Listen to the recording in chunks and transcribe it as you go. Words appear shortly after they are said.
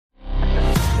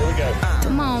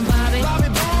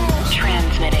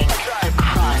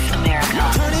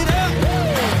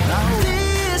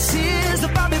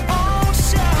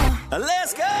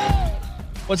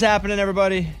What's happening,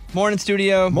 everybody? Morning,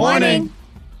 studio. Morning.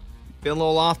 Feeling a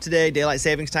little off today. Daylight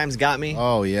savings time's got me.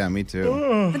 Oh, yeah, me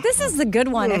too. But this is the good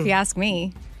one, if you ask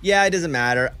me. Yeah, it doesn't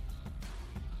matter.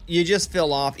 You just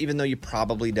feel off, even though you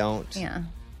probably don't. Yeah.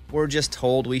 We're just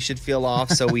told we should feel off,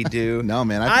 so we do. No,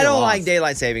 man, I feel don't off. like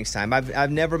daylight savings time.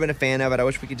 I've never been a fan of it. I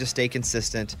wish we could just stay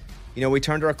consistent. You know, we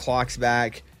turned our clocks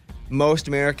back. Most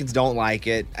Americans don't like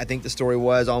it. I think the story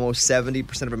was almost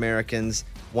 70% of Americans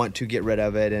want to get rid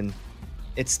of it, and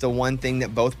it's the one thing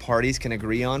that both parties can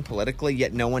agree on politically,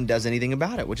 yet no one does anything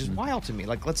about it, which is wild to me.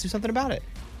 Like, let's do something about it.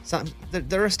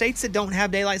 There are states that don't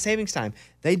have daylight savings time.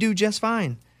 They do just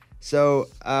fine. So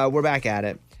we're back at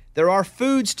it. There are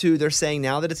foods, too, they're saying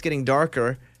now that it's getting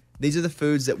darker, these are the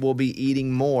foods that we'll be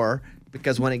eating more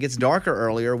because when it gets darker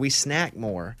earlier, we snack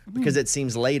more because it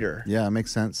seems later. Yeah, it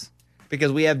makes sense.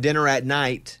 Because we have dinner at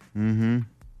night, and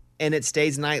it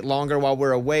stays night longer while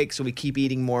we're awake, so we keep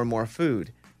eating more and more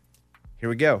food. Here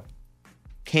we go.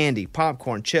 Candy,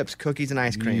 popcorn, chips, cookies, and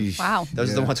ice cream. Yeesh. Wow. Those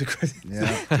are the ones Yeah.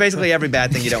 It's basically every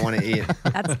bad thing you don't want to eat.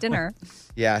 That's dinner.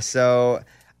 Yeah, so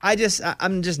I'm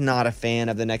just not a fan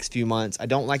of the next few months. I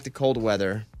don't like the cold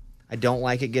weather. I don't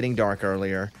like it getting dark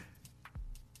earlier.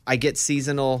 I get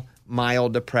seasonal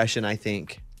mild depression, I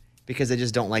think, because I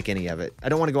just don't like any of it. I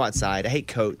don't want to go outside. I hate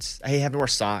coats. I hate having to wear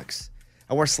socks.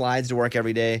 I wear slides to work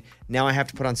every day. Now I have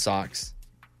to put on socks.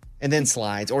 And then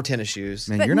slides or tennis shoes.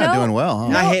 Man, But you're not no- doing well,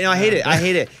 huh? I hate it. I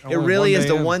hate it. It only really one is day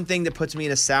the in. one thing that puts me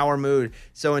in a sour mood.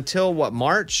 So until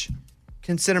March?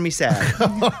 Consider me sad.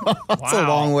 That's a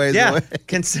long ways Yeah, away.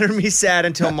 consider me sad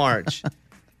until March.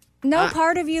 No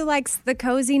part of you likes the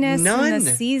coziness None. and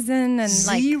the season and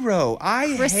like Zero. I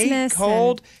hate Christmas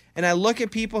cold, and I look at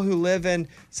people who live in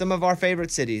some of our favorite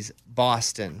cities,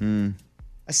 Boston,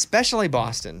 especially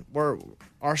Boston, where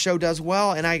our show does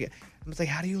well. And I'm like,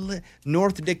 how do you live?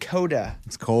 North Dakota,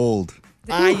 It's cold.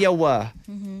 Iowa.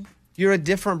 You're a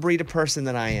different breed of person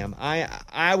than I am.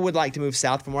 I would like to move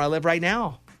south from where I live right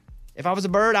now. If I was a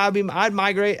bird, I'd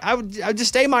migrate. I'd just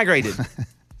stay migrated.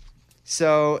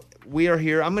 So we are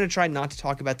here. I'm going to try not to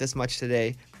talk about this much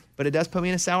today, but it does put me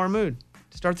in a sour mood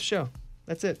to start the show.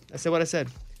 That's it. I said what I said.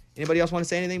 Anybody else want to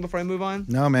say anything before I move on?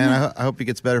 No, man, I hope it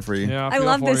gets better for you. Yeah, I feel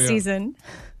love for this you. season.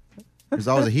 There's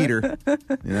always a heater, you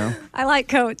know? I like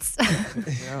coats.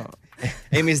 Yeah.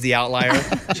 Amy's the outlier.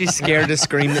 She's scared to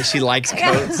scream that she likes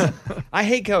coats. I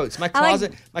hate coats. My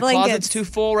closet's blankets. too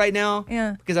full right now.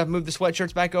 Yeah. Because I've moved the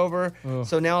sweatshirts back over.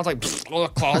 So now it's like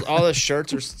all the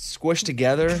shirts are squished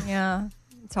together. Yeah,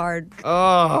 it's hard.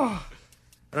 Oh,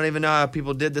 I don't even know how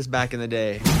people did this back in the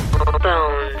day.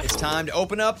 It's time to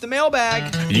open up the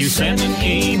mailbag. You send an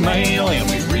email and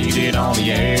we read it on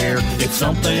the air. It's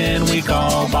something we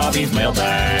call Bobby's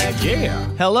mailbag. Yeah.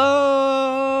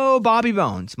 Hello, Bobby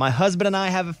Bones. My husband and I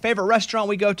have a favorite restaurant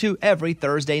we go to every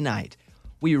Thursday night.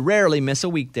 We rarely miss a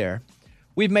week there.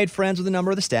 We've made friends with a number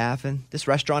of the staff, and this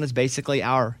restaurant is basically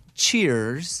our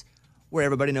Cheers, where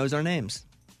everybody knows our names.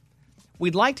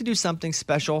 We'd like to do something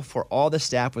special for all the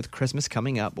staff with Christmas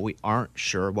coming up, but we aren't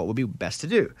sure what would be best to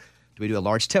do. Do we do a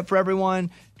large tip for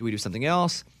everyone? Do we do something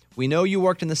else? We know you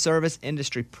worked in the service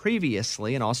industry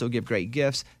previously and also give great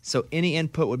gifts, so any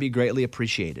input would be greatly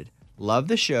appreciated. Love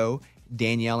the show,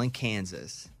 Danielle in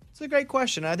Kansas. It's a great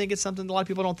question. I think it's something a lot of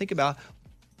people don't think about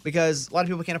because a lot of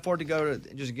people can't afford to go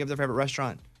to just give their favorite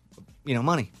restaurant,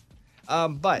 money.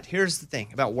 But here's the thing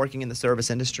about working in the service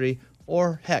industry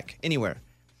or, heck, anywhere.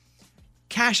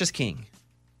 Cash is king.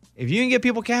 If you can give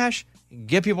people cash,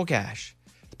 give people cash.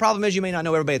 The problem is you may not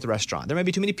know everybody at the restaurant. There may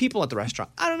be too many people at the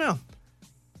restaurant. I don't know.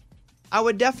 I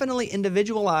would definitely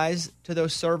individualize to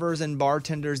those servers and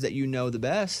bartenders that you know the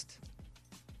best.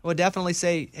 I would definitely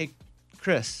say, hey,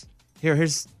 Chris,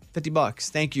 here's $50.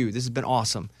 Thank you. This has been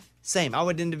awesome. Same. I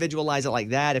would individualize it like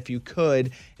that if you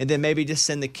could, and then maybe just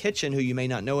send the kitchen, who you may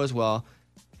not know as well,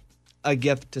 a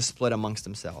gift to split amongst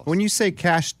themselves. When you say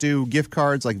cash, do gift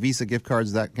cards, like Visa gift cards,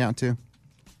 does that count too?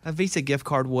 A Visa gift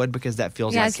card would, because that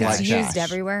feels Yeah, like it's cash. used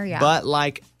everywhere. Yeah. But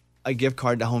like a gift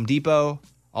card to Home Depot,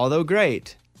 although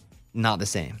great, not the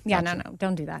same. yeah, no,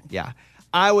 don't do that. Yeah.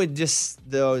 I would just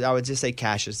say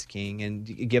cash is king and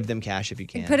give them cash if you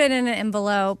can. Put it in an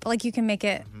envelope. Like you can make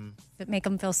it make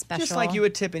them feel special. Just like you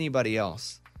would tip anybody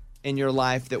else in your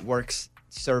life that works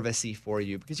servicey for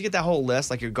you. Because you get that whole list,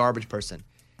 like your garbage person.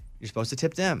 You're supposed to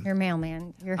tip them. Your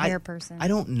mailman, your hair person. I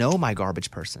don't know my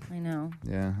garbage person. I know.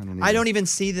 Yeah, I don't either. I don't even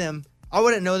see them. I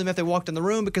wouldn't know them if they walked in the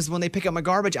room because when they pick up my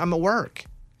garbage, I'm at work.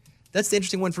 That's the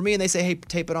interesting one for me. And they say, hey,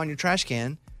 tape it on your trash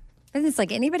can. And it's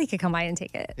like anybody could come by and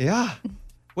take it. Yeah.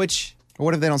 Which...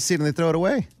 What if they don't see it and they throw it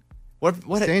away? What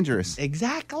It's dangerous.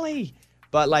 Exactly.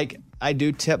 But like, I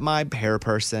do tip my hair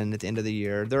person at the end of the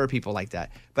year. There are people like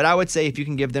that. But I would say if you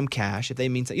can give them cash, if they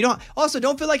mean something.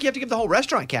 Don't feel like you have to give the whole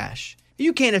restaurant cash.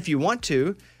 You can if you want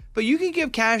to, but you can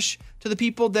give cash to the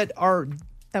people that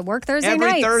work Thursday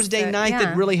every nights. Thursday night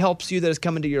that really helps you, that has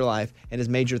come into your life and has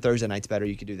made your Thursday nights better.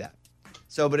 You could do that.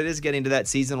 So, but it is getting to that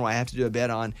season where I have to do a bet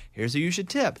on here's who you should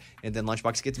tip. And then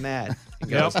Lunchbox gets mad and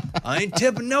goes, I ain't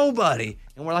tipping nobody.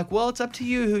 And we're like, well, it's up to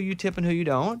you who you tip and who you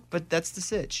don't. But that's the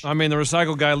sitch. I mean, the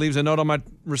recycle guy leaves a note on my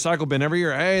recycle bin every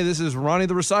year. Hey, this is Ronnie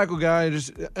the recycle guy.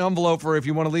 Just envelope for if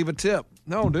you want to leave a tip.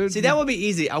 No, dude. See, that would be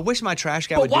easy. I wish my trash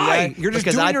guy would why? do that. You're just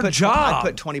because doing your job.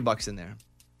 I'd put $20 in there.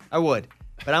 I would.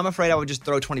 But I'm afraid I would just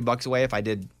throw $20 away if I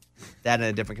did that in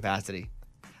a different capacity.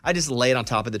 I just lay it on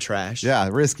top of the trash. Yeah,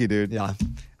 risky, dude. Yeah.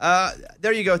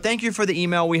 There you go. Thank you for the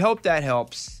email. We hope that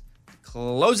helps.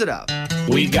 Close it up.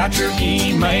 We got your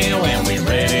email and we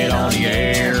read it on the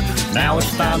air. Now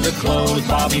it's time to close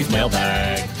Bobby's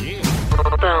mailbag.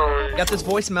 Yeah. Got this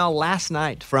voicemail last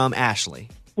night from Ashley.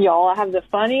 Y'all, I have the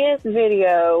funniest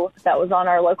video that was on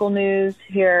our local news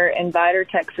here in Vidor,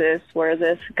 Texas, where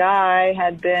this guy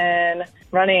had been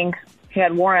running. He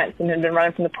had warrants and had been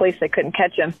running from the police. They couldn't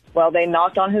catch him. Well, they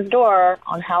knocked on his door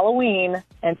on Halloween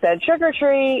and said, trick or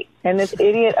treat. And this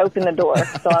idiot opened the door.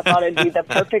 So I thought it'd be the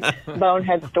perfect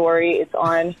bonehead story. It's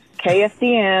on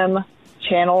KFDM,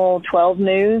 Channel 12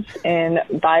 News in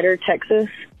Vidor, Texas.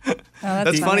 Oh,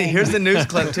 That's funny. Here's the news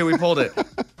clip, too. We pulled it.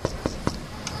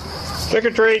 Trick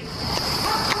or treat.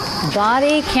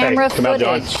 Body camera Come out,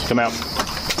 John. footage. Come out.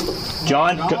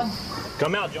 John,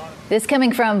 come out, John. This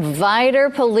coming from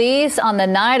Vidor Police. On the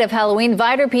night of Halloween,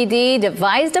 Vidor PD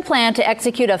devised a plan to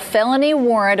execute a felony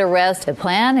warrant arrest. The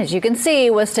plan, as you can see,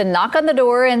 was to knock on the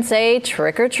door and say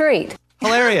trick or treat.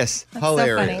 Hilarious.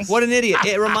 Hilarious. What an idiot.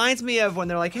 It reminds me of when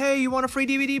they're like, hey, you want a free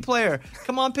DVD player?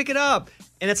 Come on, pick it up.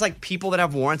 And it's like people that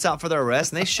have warrants out for their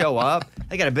arrest, and they show up.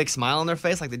 They got a big smile on their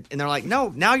face, and they're like,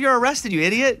 no, now you're arrested, you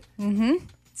idiot. Mm-hmm.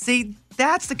 See,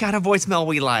 that's the kind of voicemail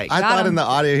we like. I thought in the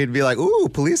audio he'd be like, ooh,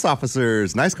 police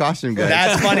officers. Nice costume, guys.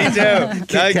 That's funny, too.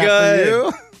 Kit Kat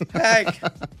good. for you. Heck.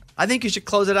 I think you should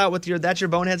close it out with that's your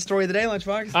bonehead story of the day,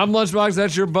 Lunchbox. I'm Lunchbox.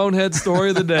 That's your bonehead story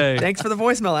of the day. Thanks for the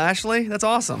voicemail, Ashley. That's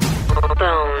awesome.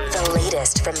 The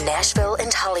latest from Nashville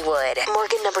and Hollywood.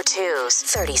 Morgan number 2's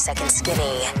 30-Second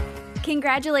Skinny.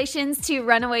 Congratulations to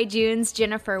Runaway June's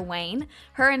Jennifer Wayne.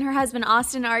 Her and her husband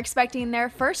Austin are expecting their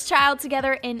first child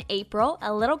together in April,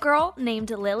 a little girl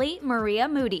named Lily Maria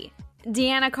Moody.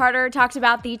 Deanna Carter talked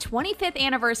about the 25th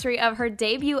anniversary of her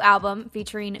debut album,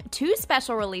 featuring 2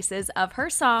 special releases of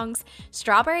her songs,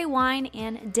 Strawberry Wine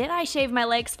and Did I Shave My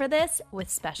Legs for This,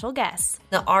 with special guests.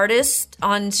 The artist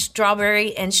on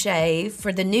Strawberry and Shave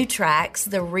for the new tracks,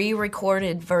 the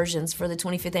re-recorded versions for the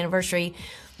 25th anniversary,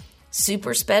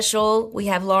 super special. We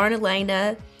have Lauren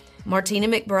Elena, Martina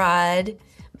McBride,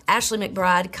 Ashley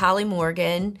McBride, Kylie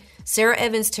Morgan, Sarah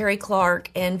Evans, Terry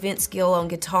Clark, and Vince Gill on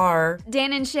guitar.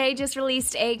 Dan and Shay just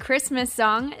released a Christmas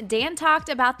song. Dan talked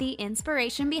about the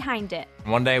inspiration behind it.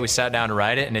 One day we sat down to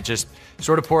write it, and it just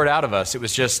sort of poured out of us. It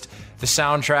was just the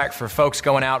soundtrack for folks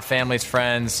going out, families,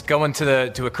 friends, going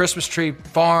to a Christmas tree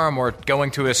farm or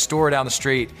going to a store down the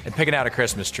street and picking out a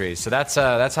Christmas tree. So that's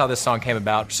how this song came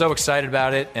about. So excited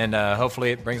about it, and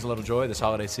hopefully it brings a little joy this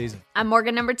holiday season. I'm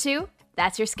Morgan number 2.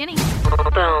 That's your skinny.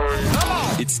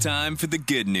 It's time for the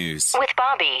good news. With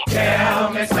Bobby.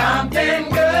 Tell me something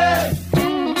good.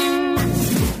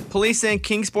 Police in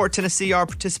Kingsport, Tennessee are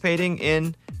participating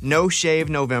in No Shave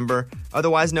November,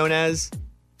 otherwise known as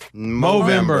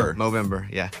Movember,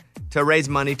 yeah, to raise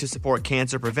money to support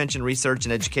cancer prevention, research,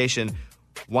 and education.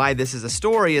 Why this is a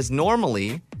story is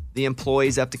normally the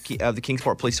employees of the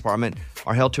Kingsport Police Department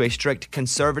are held to a strict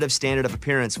conservative standard of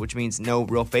appearance, which means no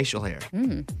real facial hair.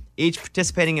 Each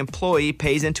participating employee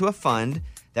pays into a fund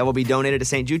that will be donated to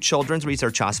St. Jude Children's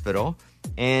Research Hospital,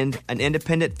 and an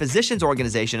independent physicians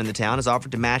organization in the town has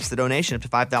offered to match the donation up to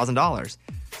 $5,000.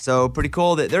 So pretty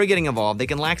cool that they're getting involved. They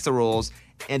can lax the rules,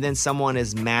 and then someone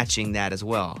is matching that as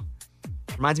well.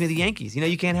 Reminds me of the Yankees. You know,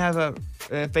 you can't have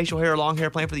a facial hair or long hair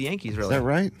playing for the Yankees, really. Is that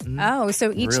right? Oh,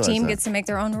 so each team gets to make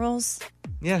their own rules?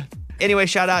 Yeah. Anyway,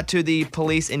 shout out to the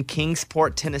police in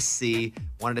Kingsport, Tennessee.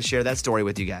 Wanted to share that story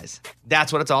with you guys.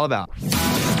 That's what it's all about.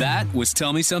 That was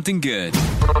Tell Me Something Good.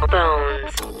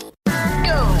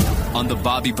 On the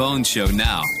Bobby Bones Show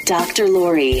now. Dr.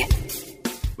 Lori.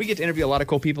 We get to interview a lot of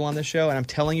cool people on this show, and I'm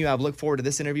telling you, I've looked forward to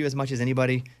this interview as much as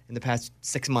anybody in the past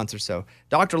 6 months or so.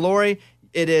 Dr. Lori,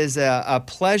 it is a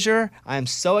pleasure. I'm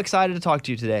so excited to talk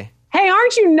to you today. Hey,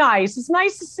 aren't you nice? It's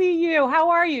nice to see you. How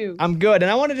are you? I'm good, and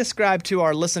I want to describe to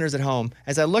our listeners at home,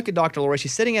 as I look at Dr. Lori,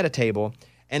 she's sitting at a table,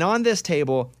 and on this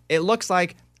table, it looks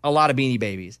like a lot of Beanie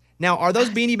Babies. Now, are those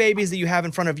Beanie Babies that you have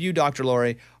in front of you, Dr.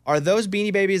 Lori, are those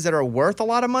Beanie Babies that are worth a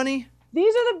lot of money?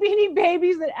 These are the Beanie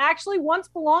Babies that actually once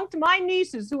belonged to my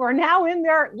nieces who are now in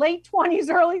their late 20s,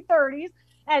 early 30s.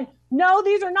 And no,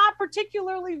 these are not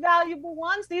particularly valuable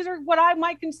ones. These are what I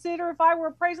might consider, if I were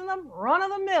appraising them, run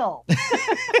of the mill.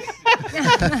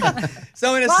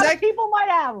 So in a lot of people might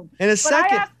have them. In a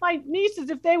second. I asked my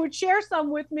nieces if they would share some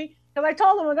with me, because I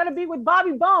told them I'm going to be with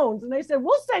Bobby Bones. And they said,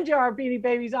 we'll send you our Beanie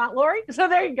Babies, Aunt Lori. So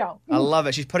there you go. I love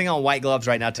it. She's putting on white gloves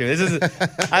right now, too.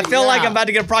 I feel like I'm about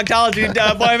to get a proctology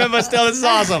appointment, but still, this is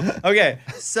awesome. Okay,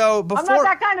 so I'm not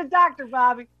that kind of doctor,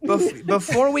 Bobby.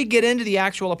 Before we get into the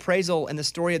actual appraisal and the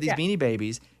story of these Beanie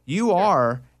Babies, you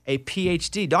are a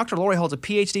PhD. Dr. Lori holds a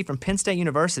PhD from Penn State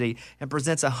University and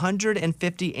presents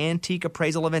 150 antique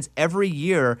appraisal events every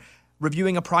year,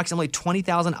 reviewing approximately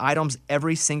 20,000 items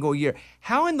every single year.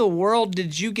 How in the world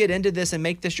did you get into this and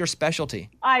make this your specialty?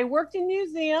 I worked in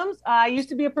museums. I used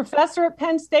to be a professor at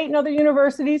Penn State and other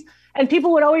universities, and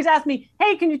people would always ask me,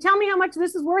 hey, can you tell me how much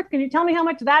this is worth? Can you tell me how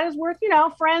much that is worth? You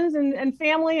know, friends and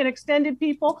family and extended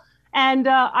people. And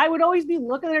I would always be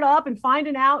looking it up and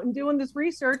finding out and doing this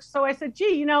research. So I said,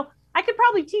 gee, you know, I could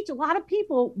probably teach a lot of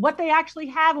people what they actually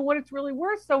have and what it's really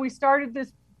worth. So we started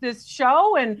this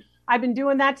show, and I've been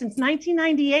doing that since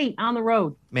 1998 on the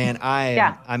road. Man,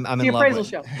 I'm in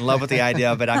love with the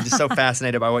idea of it. I'm just so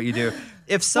fascinated by what you do.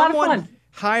 If someone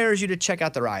hires you to check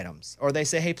out their items, or they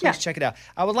say, hey, please check it out,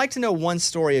 I would like to know one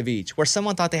story of each where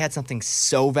someone thought they had something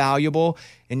so valuable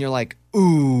and you're like,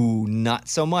 ooh, not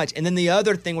so much. And then the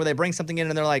other thing where they bring something in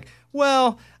and they're like,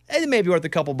 well, it may be worth a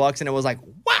couple bucks, and it was like,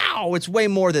 wow, it's way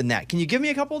more than that. Can you give me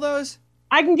a couple of those?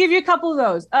 I can give you a couple of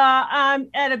those. I'm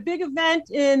at a big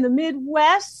event in the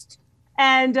Midwest,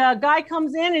 and a guy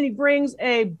comes in and he brings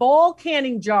a ball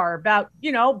canning jar,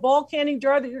 ball canning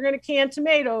jar that you're going to can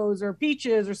tomatoes or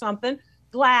peaches or something,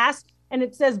 glass, and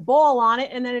it says ball on it,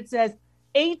 and then it says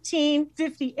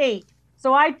 1858.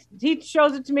 So he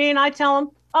shows it to me, and I tell him,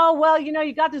 oh, well,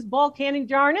 you got this ball canning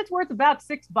jar, and it's worth about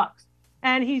 $6.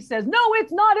 And he says, no,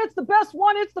 it's not. It's the best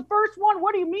one. It's the first one.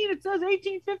 What do you mean it says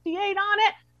 1858 on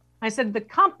it? I said, the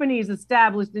company's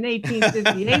established in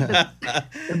 1858.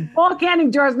 The ball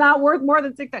canning jar is not worth more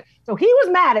than $6. So he was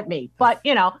mad at me. But,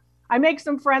 I make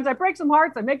some friends. I break some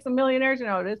hearts. I make some millionaires. You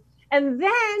know what it is. And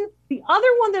then the other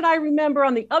one that I remember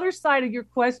on the other side of your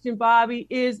question, Bobby,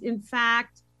 is, in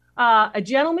fact, a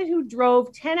gentleman who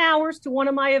drove 10 hours to one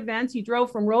of my events. He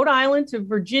drove from Rhode Island to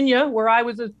Virginia, where I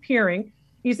was appearing.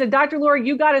 He said, Dr. Lori,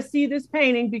 you got to see this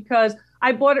painting because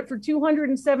I bought it for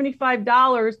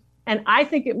 $275. And I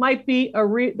think it might be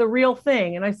the real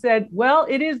thing. And I said, well,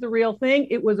 it is the real thing.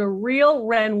 It was a real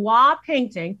Renoir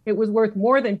painting. It was worth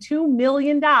more than $2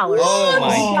 million. Oh,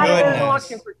 my goodness.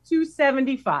 Auction for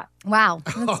 $275. Wow,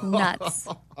 that's nuts.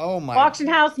 Oh, my. Auction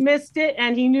house missed it,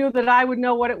 and he knew that I would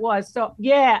know what it was. So,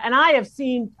 yeah, and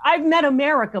I've met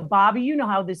America, Bobby. You know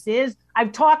how this is.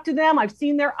 I've talked to them. I've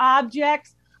seen their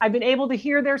objects. I've been able to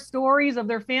hear their stories of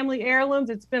their family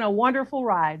heirlooms. It's been a wonderful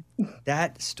ride.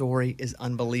 That story is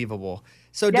unbelievable.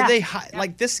 So do they,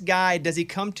 like this guy, does he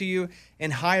come to you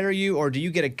and hire you, or do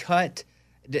you get a cut?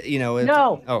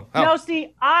 No. No,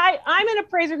 see, I'm an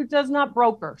appraiser who does not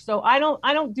broker. So I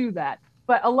don't do that.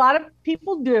 But a lot of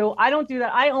people do. I don't do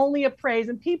that. I only appraise.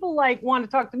 And people want to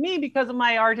talk to me because of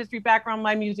my art history background,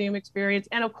 my museum experience,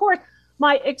 and of course,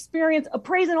 my experience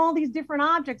appraising all these different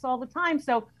objects all the time.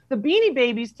 So the Beanie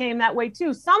Babies came that way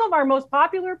too. Some of our most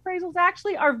popular appraisals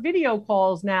actually are video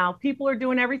calls now. People are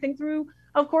doing everything through,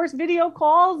 of course, video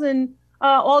calls and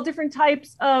all different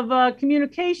types of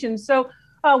communication. So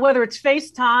whether it's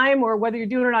FaceTime or whether you're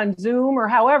doing it on Zoom or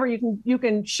however, you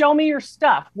can show me your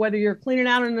stuff, whether you're cleaning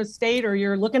out an estate or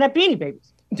you're looking at Beanie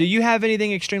Babies. Do you have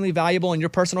anything extremely valuable in your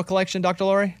personal collection, Dr.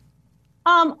 Lori?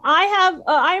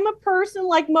 I am a person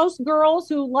like most girls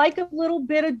who like a little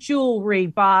bit of jewelry,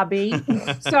 Bobby.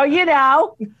 So,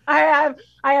 I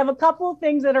have a couple of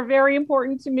things that are very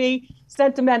important to me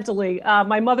sentimentally.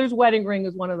 My mother's wedding ring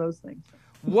is one of those things.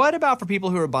 What about for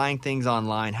people who are buying things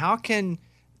online? How can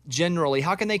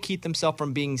they keep themselves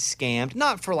from being scammed?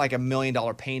 Not for like $1 million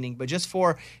painting, but just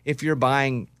for if you're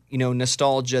buying,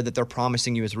 nostalgia that they're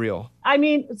promising you is real. I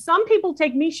mean, some people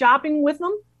take me shopping with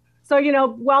them. So,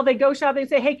 while they go shopping, they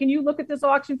say, hey, can you look at this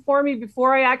auction for me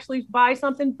before I actually buy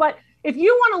something? But if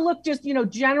you want to look just,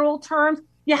 general terms,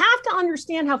 you have to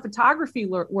understand how photography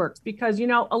works because,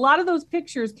 a lot of those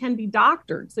pictures can be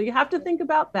doctored. So you have to think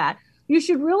about that. You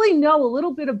should really know a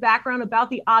little bit of background about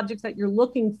the objects that you're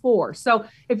looking for. So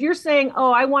if you're saying,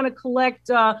 oh, I want to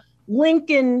collect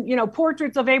Lincoln,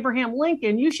 portraits of Abraham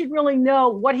Lincoln, you should really know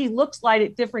what he looks like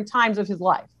at different times of his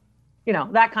life.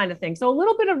 That kind of thing. So a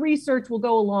little bit of research will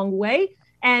go a long way.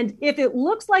 And if it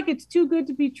looks like it's too good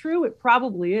to be true, it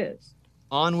probably is.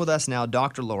 On with us now,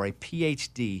 Dr. Lori,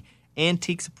 PhD,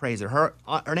 Antiques Appraiser. Her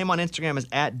name on Instagram is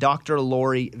at Dr.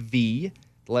 Lori V,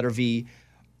 the letter V.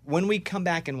 When we come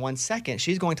back in 1 second,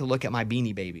 she's going to look at my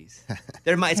Beanie Babies.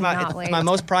 It's my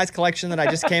most prized collection that I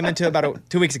just came into about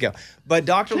 2 weeks ago. But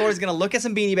Dr. Lori's going to look at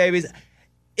some Beanie Babies.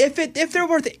 If they're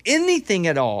worth anything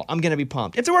at all, I'm going to be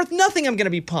pumped. If they're worth nothing, I'm going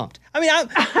to be pumped. I mean,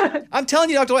 I'm telling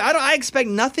you, Dr. Lori, I expect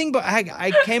nothing, but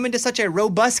I came into such a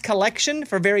robust collection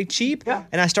for very cheap,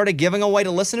 and I started giving away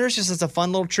to listeners just as a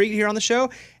fun little treat here on the show.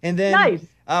 And then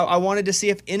I wanted to see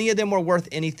if any of them were worth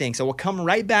anything. So we'll come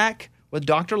right back with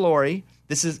Dr. Lori.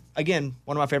 This is, again,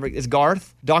 one of my favorite is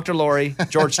Garth, Dr. Lori,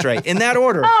 George Strait. In that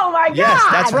order. Oh, my God. Yes,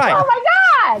 that's right. Oh, my God.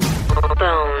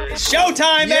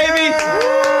 Showtime, baby.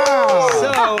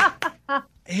 So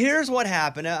here's what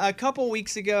happened. A couple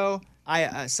weeks ago,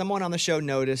 someone on the show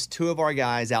noticed two of our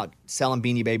guys out selling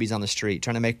Beanie Babies on the street,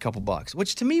 trying to make a couple bucks,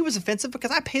 which to me was offensive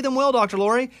because I pay them well, Dr.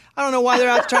 Lori. I don't know why they're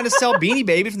out trying to sell Beanie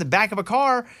Babies from the back of a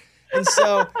car. And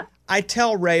so I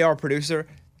tell Ray, our producer,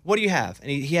 what do you have?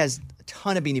 And he has a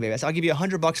ton of Beanie Babies. I'll give you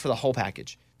 $100 for the whole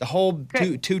package, the whole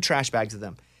two trash bags of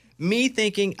them. Me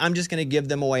thinking I'm just going to give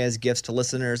them away as gifts to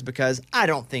listeners because I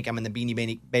don't think I'm in the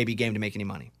Beanie Baby game to make any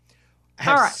money. I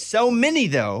have so many,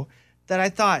 though, that I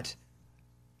thought,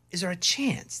 is there a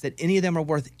chance that any of them are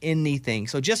worth anything?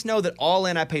 So just know that all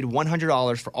in, I paid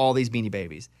 $100 for all these Beanie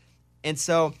Babies. And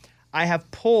so I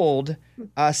have pulled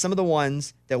some of the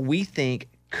ones that we think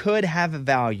could have a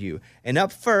value. And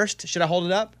up first, should I hold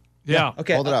it up? Yeah.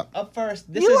 Okay. Hold it up. Up first.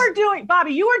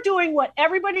 Bobby, you are doing what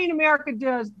everybody in America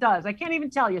does. I can't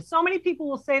even tell you. So many people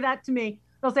will say that to me.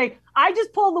 They'll say, I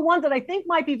just pulled the ones that I think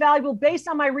might be valuable based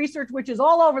on my research, which is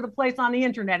all over the place on the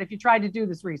internet if you tried to do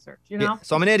this research, you know? Yeah,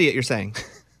 so I'm an idiot, you're saying?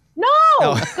 No,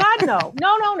 God, no.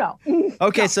 No.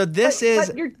 Okay, so this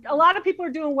is... a lot of people are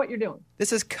doing what you're doing.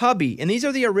 This is Cubby, and these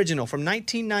are the original from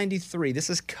 1993. This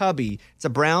is Cubby. It's a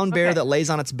brown bear that lays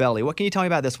on its belly. What can you tell me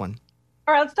about this one?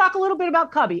 All right, let's talk a little bit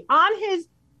about Cubby. On his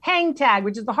hang tag,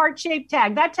 which is the heart-shaped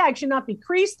tag, that tag should not be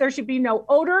creased. There should be no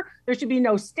odor. There should be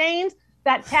no stains.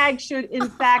 That tag should, in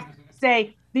fact,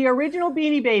 say the original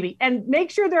Beanie Baby. And make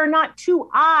sure there are not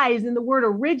two eyes in the word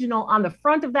original on the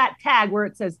front of that tag where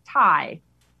it says tie.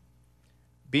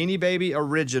 Beanie Baby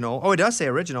original. Oh, it does say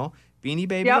original. Beanie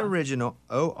Baby original.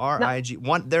 O-R-I-G.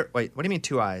 One there. Wait, what do you mean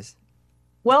two eyes?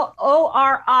 Well,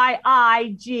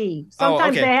 O-R-I-I-G.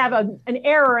 Sometimes they have an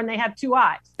error and they have two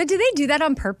eyes. But do they do that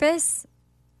on purpose?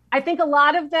 I think a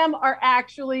lot of them are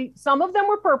actually, some of them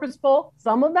were purposeful,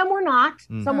 some of them were not.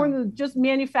 Some were just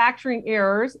manufacturing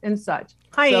errors and such.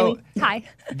 Hi, Amy. Hi.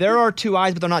 There are two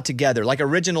eyes, but they're not together. Like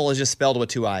original is just spelled with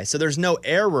two eyes. So there's no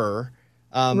error.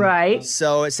 Right.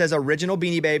 So it says original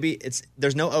Beanie Baby.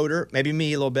 There's no odor, maybe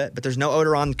me a little bit, but there's no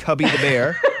odor on Cubby the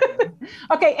bear.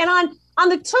 Okay, and on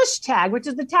the tush tag, which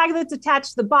is the tag that's attached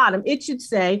to the bottom, it should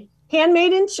say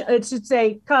handmade in, it should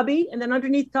say Cubby, and then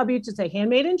underneath Cubby, it should say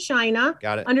handmade in China.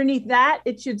 Got it. Underneath that,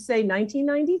 it should say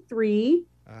 1993.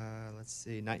 Let's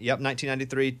see.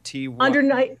 1993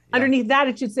 T1. Underneath that,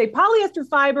 it should say polyester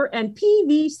fiber and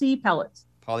PVC pellets.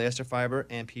 Polyester fiber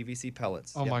and PVC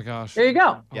pellets. Oh, my gosh. There you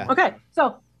go. Yeah. Okay,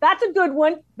 so that's a good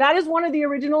one. That is one of the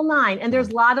original 9, and there's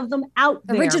a lot of them out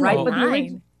there. Original right?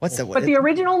 9? What's that? But the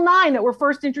original 9 that were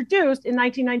first introduced in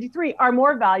 1993 are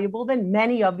more valuable than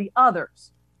many of the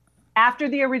others. After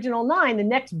the original 9, the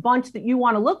next bunch that you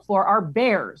want to look for are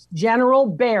bears, general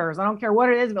bears. I don't care what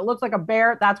it is. If it looks like a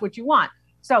bear, that's what you want.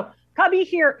 So Cubby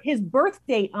here, his birth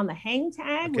date on the hang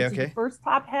tag, which is the first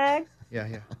top tag.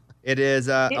 Yeah. It is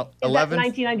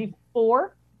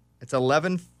 1994. It's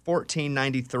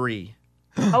 11/14/93.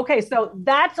 Okay, so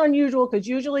that's unusual because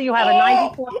usually you have a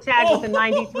 94 tag with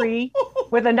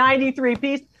a 93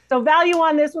 piece. So value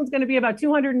on this one's going to be about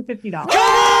 $250. Come on!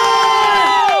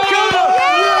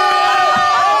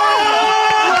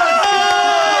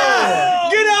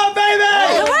 Get out,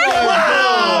 baby!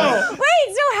 Wow! Wait,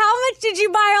 so how much did you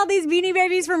buy all these Beanie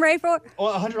Babies from Ray for?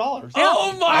 Well, $100.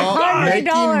 Oh my God!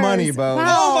 Making money, Bo.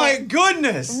 Wow. Oh my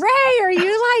goodness! Ray, are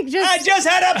you like just... I just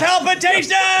had a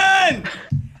palpitation!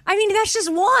 I mean, that's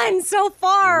just one so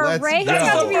far. Ray has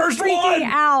got to be freaking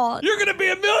out. You're going to be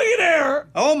a millionaire.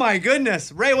 Oh my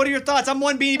goodness. Ray, what are your thoughts? I'm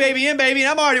one Beanie Baby in, baby,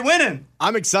 and I'm already winning.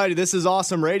 I'm excited. This is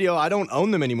awesome radio. I don't own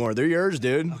them anymore. They're yours,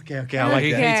 dude. Okay. I like He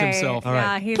that. hates himself. All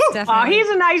right. he's Oh, definitely. he's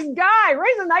a nice guy.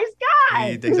 Ray's a nice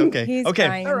guy. He thinks okay. He's okay.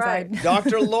 crying All right. inside.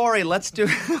 Dr. Lori, let's do.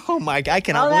 Oh my! I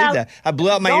cannot Oh, believe now, that. I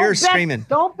blew out my don't ears bet- screaming.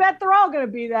 Don't bet they're all going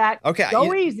to be that. Okay.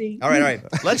 Go easy. All right.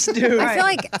 Let's do. I feel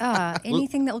like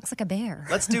anything that looks like a bear.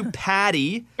 Let's do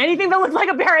Patty. Anything that looks like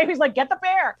a bear. Amy's like, get the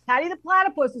bear. Patty the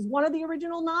Platypus is one of the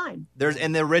original 9.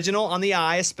 And the original on the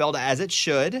eye is spelled as it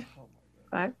should.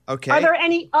 Okay. Okay. Are there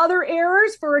any other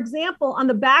errors? For example, on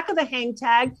the back of the hang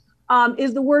tag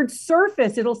is the word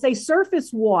surface. It'll say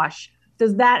surface wash.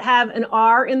 Does that have an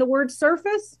R in the word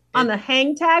surface on the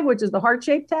hang tag, which is the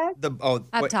heart-shaped tag?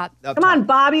 Up top. Come on,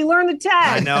 Bobby, learn the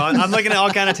tag. I know. I'm looking at all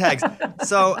kind of tags.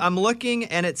 So I'm looking,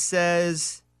 and it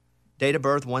says date of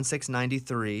birth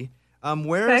 1693.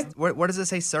 Where does it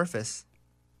say surface?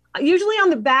 Usually on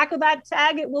the back of that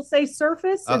tag, it will say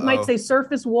surface. It might say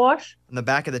surface wash. On the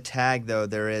back of the tag, though,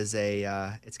 there is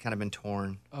it's kind of been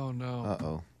torn. Oh, no.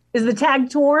 Uh-oh. Is the tag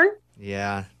torn?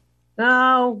 Yeah.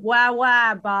 Oh,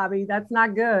 wow, Bobby. That's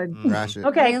not good. Crash it.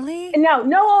 Okay. Really?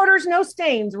 No odors, no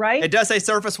stains, right? It does say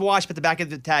surface wash, but the back of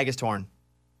the tag is torn.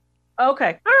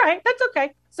 Okay. All right. That's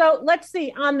okay. So let's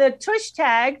see. On the tush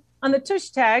tag,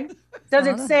 does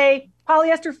it say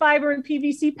polyester fiber and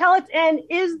PVC pellets? And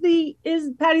is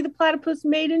Patty the Platypus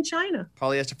made in China?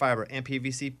 Polyester fiber and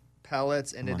PVC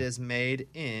pellets, and it is made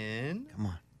in.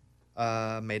 Come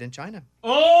on. Made in China.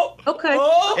 Oh. Okay.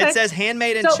 It says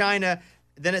handmade in China.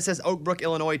 Then it says Oak Brook,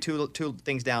 Illinois, two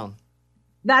things down.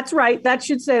 That's right. That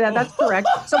should say that. That's correct.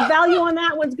 So value on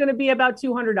that one's going to be about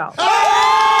 $200.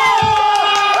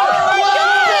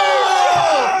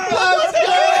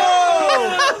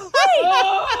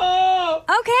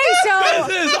 Okay, so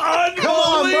This is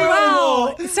unbelievable.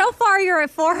 wow. So far, you're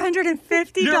at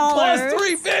 $450. You're plus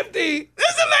 $350. This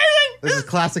is amazing. This is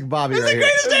classic Bobby This right is the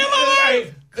greatest day of my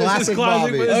life. Classic This is classic,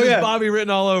 Bobby. but this Okay. is Bobby written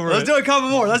all over Let's it. do a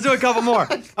couple more.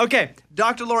 Okay,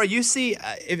 Dr. Laura, you see,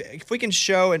 if we can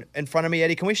show in front of me,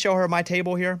 Eddie, can we show her my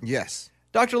table here? Yes.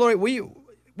 Dr. Laura,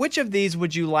 which of these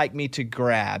would you like me to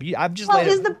grab? I've just Well, laid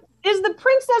is the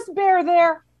princess bear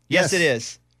there? Yes, it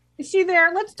is. Is she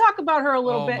there? Let's talk about her a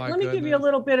little Oh, bit. my Let me give you a goodness.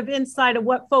 little bit of insight of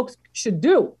what folks should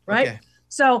do, right? Okay.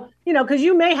 So, because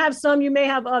you may have some, you may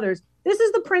have others. This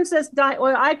is the Princess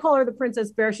well, I call her the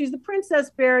Princess Bear. She's the Princess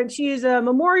Bear, and she's a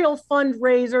memorial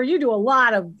fundraiser. You do a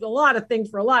lot of things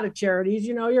for a lot of charities.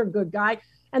 You're a good guy.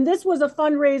 And this was a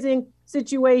fundraising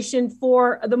situation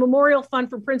for the Memorial Fund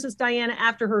for Princess Diana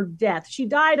after her death. She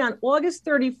died on August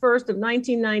 31st of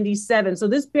 1997. So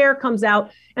this bear comes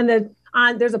out, and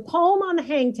there's a poem on the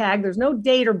hang tag. There's no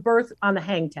date or birth on the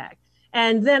hang tag.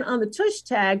 And then on the tush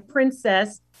tag,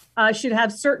 Princess should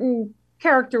have certain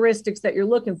characteristics that you're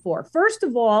looking for. First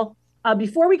of all,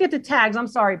 before we get to tags, I'm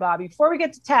sorry, Bobby, before we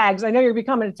get to tags, I know you're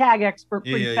becoming a tag expert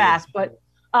pretty fast, but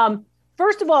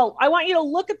first of all, I want you to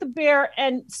look at the bear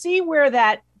and see where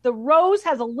the rose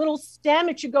has a little stem.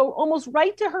 It should go almost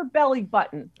right to her belly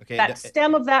button. Okay,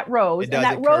 stem of that rose. It does. And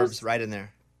that It rose curves right in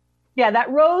there. Yeah, that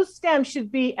rose stem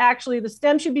should be the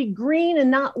stem should be green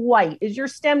and not white. Is your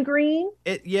stem green?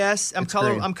 Yes, I'm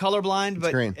colorblind,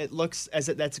 but green. it looks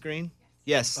that's green.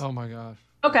 Yes. Oh my gosh.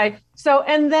 Okay. So,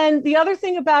 and then the other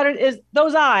thing about it is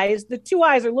those eyes, the two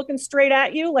eyes are looking straight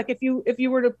at you. Like if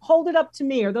you were to hold it up to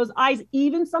me, are those eyes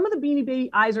even? Some of the Beanie Baby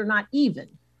eyes are not even.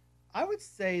 I would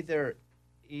say they're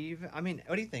even. I mean,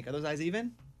 what do you think? Are those eyes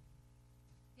even?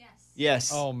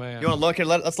 Yes. Oh man. You want to look here?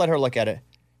 Let's let her look at it.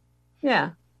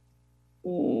 Yeah.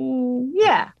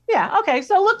 Yeah. Okay.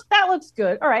 So that looks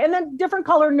good. All right. And then different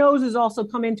color noses also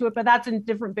come into it, but that's in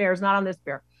different bears, not on this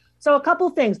bear. So a couple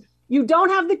of things. You don't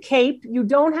have the cape. You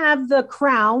don't have the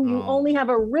crown. You only have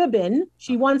a ribbon.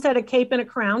 She once had a cape and a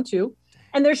crown too.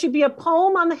 And there should be a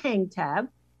poem on the hang tab.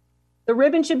 The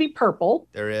ribbon should be purple.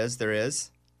 There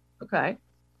is. Okay.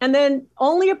 And then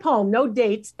only a poem, no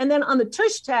dates. And then on the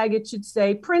tush tag, it should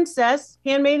say Princess,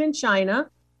 handmade in China.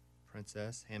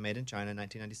 Princess, handmade in China,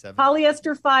 1997.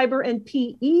 Polyester fiber and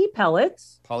PE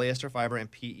pellets. Polyester fiber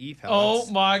and PE pellets. Oh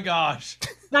my gosh.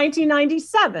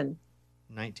 1997.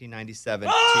 1997.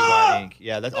 TY ink.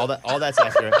 Yeah, that's all that's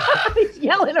accurate. He's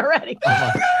yelling already.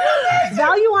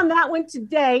 Value on that one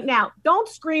today. Now, don't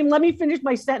scream. Let me finish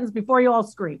my sentence before you all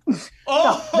scream.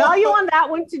 So, value on that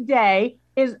one today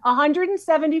is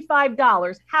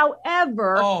 $175.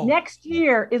 However, next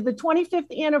year is the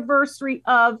 25th anniversary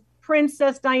of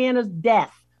Princess Diana's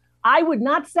death. I would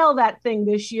not sell that thing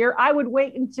this year. I would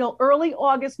wait until early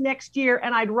August next year,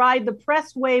 and I'd ride the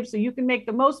press wave so you can make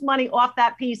the most money off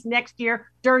that piece next year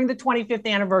during the 25th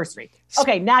anniversary.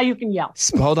 Okay, now you can yell.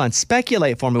 Hold on.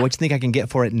 Speculate for me. What you think I can get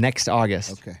for it next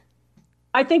August? Okay.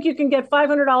 I think you can get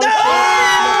 $500.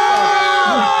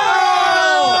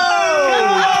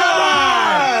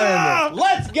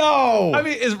 Let's go. I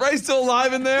mean, is Ray still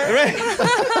alive in there?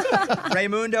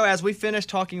 Raymundo, as we finish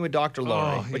talking with Dr.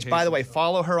 Lori, which, by the way,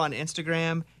 follow her on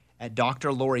Instagram at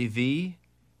Dr. Lori V.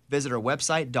 Visit her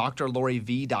website,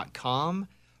 drloriv.com.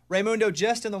 Raymundo,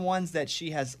 just in the ones that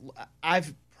she has,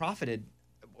 I've profited,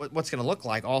 what's going to look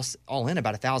like all in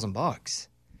about $1,000.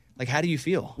 Like, how do you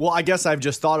feel? Well, I guess I've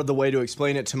just thought of the way to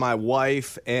explain it to my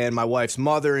wife and my wife's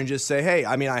mother and just say, hey,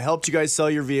 I mean, I helped you guys sell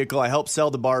your vehicle. I helped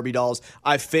sell the Barbie dolls.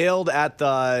 I failed at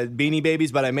the Beanie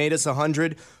Babies, but I made us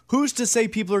 100. Who's to say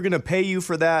people are going to pay you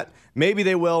for that? Maybe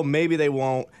they will, maybe they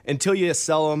won't. Until you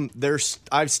sell them,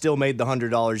 I've still made the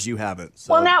 $100 you haven't.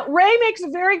 So. Well, now, Ray makes a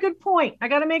very good point. I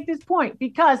got to make this point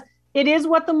because it is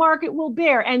what the market will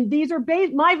bear. And these are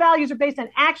my values are based on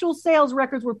actual sales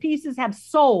records where pieces have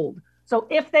sold. So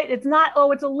it's not,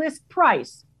 it's a list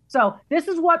price. So this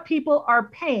is what people are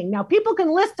paying. Now, people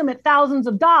can list them at thousands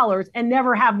of dollars and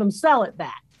never have them sell at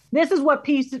that. This is what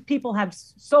people have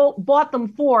bought them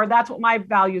for. That's what my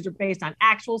values are based on,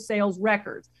 actual sales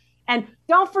records. And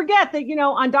don't forget that,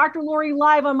 on Dr. Lori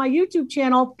Live on my YouTube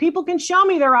channel, people can show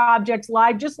me their objects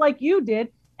live, just like you did.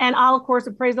 And I'll, of course,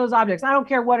 appraise those objects. I don't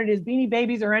care what it is, Beanie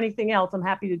Babies or anything else. I'm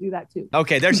happy to do that, too.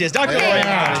 Okay, there she is. Dr. Lori.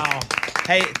 Wow.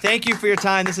 Hey, thank you for your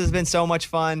time. This has been so much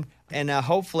fun. And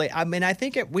hopefully, I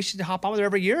think we should hop on with her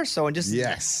every year or so and just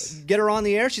get her on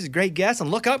the air. She's a great guest and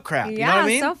look up crap. You know what I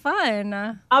mean? So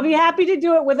fun. I'll be happy to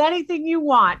do it with anything you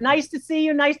want. Nice to see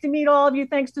you. Nice to meet all of you.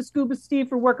 Thanks to Scuba Steve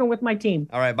for working with my team.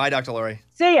 All right. Bye, Dr. Lori.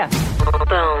 See ya.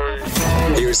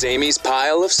 Here's Amy's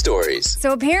pile of stories.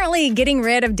 So apparently getting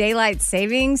rid of daylight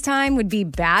savings time would be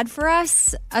bad for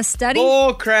us. A study...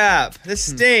 Bull crap. This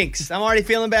stinks. I'm already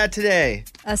feeling bad today.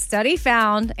 A study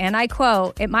found, and I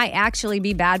quote, it might actually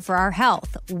be bad for our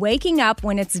health. Waking up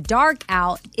when it's dark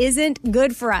out isn't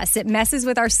good for us. It messes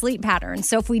with our sleep patterns.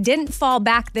 So if we didn't fall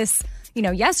back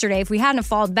yesterday, if we hadn't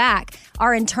fallen back,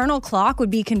 our internal clock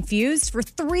would be confused for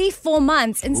 3 full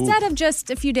months instead of just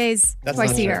a few days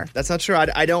twice a year. That's not true.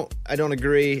 I don't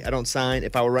agree. I don't sign.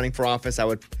 If I were running for office, I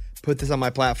would put this on my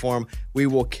platform. We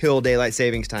will kill daylight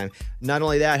savings time. Not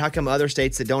only that, how come other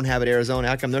states that don't have it, Arizona,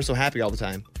 how come they're so happy all the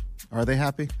time? Are they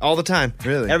happy? All the time.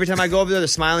 Really? Every time I go over there,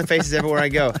 there's smiling faces everywhere I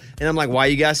go. And I'm like, why are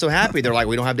you guys so happy? They're like,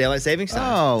 we don't have daylight savings time.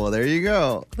 Oh, well, there you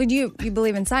go. But you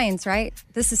believe in science, right?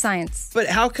 This is science. But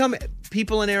how come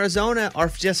people in Arizona are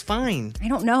just fine? I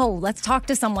don't know. Let's talk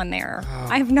to someone there.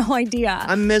 I have no idea.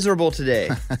 I'm miserable today.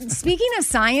 Speaking of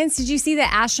science, did you see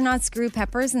that astronauts grew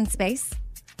peppers in space?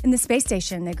 In the space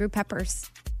station, they grew peppers.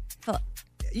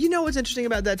 You know what's interesting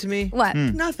about that to me? What?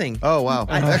 Nothing. Oh, wow.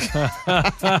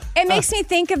 It makes me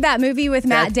think of that movie with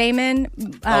Matt Damon.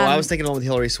 I was thinking of one with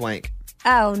Hilary Swank.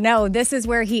 Oh, no. This is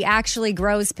where he actually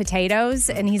grows potatoes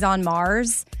and he's on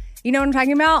Mars. You know what I'm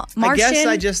talking about? Martian. I guess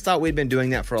I just thought we'd been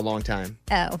doing that for a long time.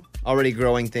 Oh. Already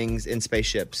growing things in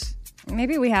spaceships.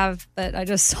 Maybe we have, but I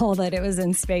just saw that it was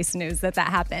in Space News that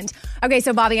happened. Okay,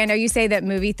 so Bobby, I know you say that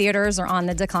movie theaters are on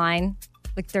the decline.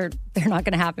 Like they're not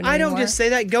going to happen anymore. I don't just say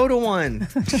that. Go to one.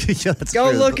 Yeah,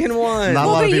 Go look in one.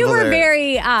 Well, but you were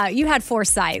you had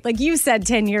foresight. Like you said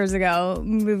 10 years ago,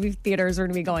 movie theaters are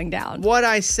going to be going down. What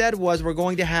I said was we're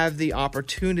going to have the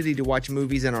opportunity to watch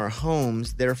movies in our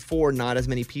homes. Therefore, not as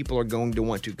many people are going to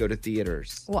want to go to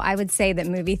theaters. Well, I would say that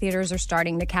movie theaters are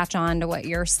starting to catch on to what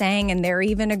you're saying, and they're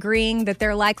even agreeing that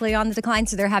they're likely on the decline,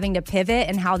 so they're having to pivot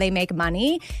in how they make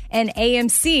money. And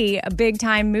AMC, a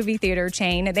big-time movie theater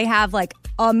chain, they have like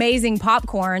amazing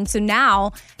popcorn. So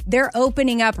now they're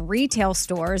opening up retail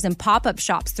stores and pop-up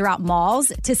shops throughout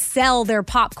malls to sell their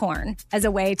popcorn as a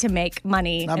way to make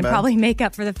money and probably make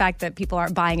up for the fact that people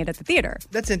aren't buying it at the theater.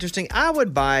 That's interesting. I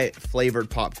would buy flavored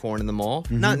popcorn in the mall.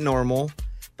 Not normal,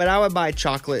 but I would buy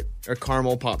chocolate or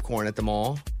caramel popcorn at the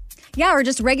mall. Yeah, or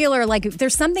just regular, like,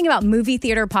 there's something about movie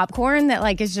theater popcorn that,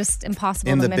 like, is just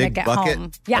impossible to mimic at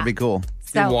home. Yeah. That'd be cool.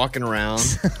 You're walking around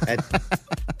at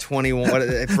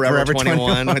 21, Forever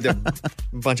 21 with a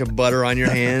bunch of butter on your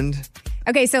hand.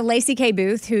 Okay, so Lacey K.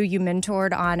 Booth, who you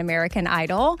mentored on American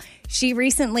Idol, she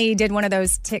recently did one of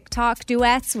those TikTok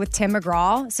duets with Tim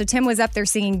McGraw. So Tim was up there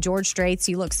singing George Strait's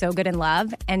You Look So Good in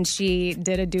Love, and she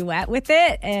did a duet with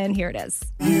it, and here it is.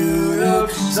 You look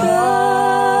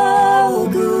so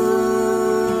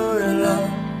good in love.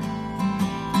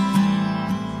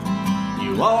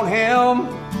 You want him,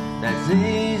 that's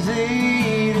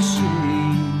easy to see.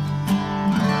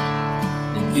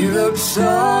 And you look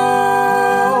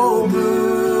so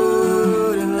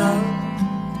good in love.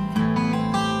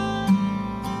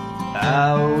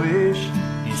 I wish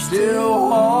you still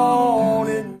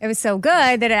wanted. It was so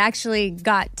good that it actually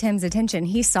got Tim's attention.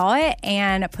 He saw it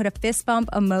and put a fist bump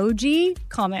emoji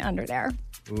comment under there.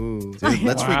 Ooh, dude,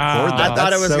 let's record that. I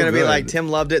thought it was so going to be good. like Tim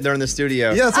loved it. They're in the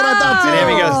studio. Yeah, that's what I thought too. And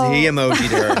Amy goes, he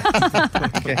emojied her.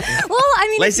 Okay. Well, I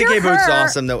mean, Lacey if K. you're Booth's her,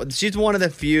 awesome though. She's one of the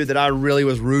few that I really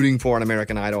was rooting for on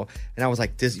American Idol, and I was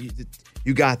like, "This,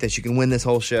 you got this. You can win this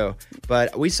whole show."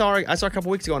 But I saw her a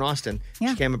couple weeks ago in Austin.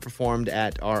 Yeah. She came and performed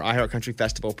at our iHeart Country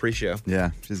Festival pre-show.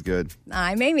 Yeah, she's good.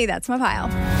 Maybe that's my pile.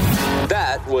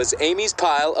 That was Amy's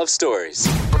pile of stories.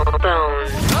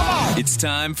 It's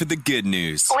time for the good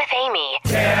news. With Amy.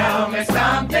 Tell me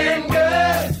something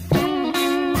good.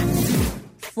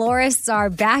 Florists are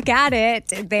back at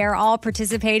it. They're all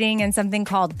participating in something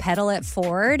called Pedal It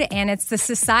Forward, and it's the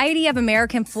Society of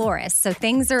American Florists. So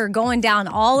things are going down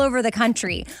all over the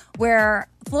country where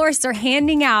florists are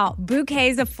handing out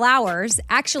bouquets of flowers,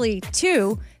 actually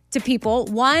two, to people,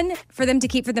 one for them to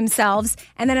keep for themselves,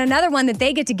 and then another one that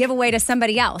they get to give away to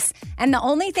somebody else. And the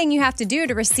only thing you have to do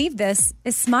to receive this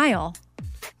is smile.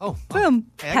 Oh, boom.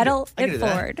 Hey, Pedal I can it do that.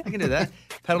 forward. I can do that.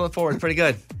 Pedal it forward. Pretty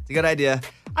good. It's a good idea.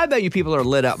 I bet you people are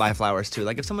lit up by flowers too.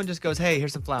 Like if someone just goes, "Hey,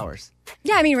 here's some flowers."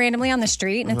 Yeah, I mean, randomly on the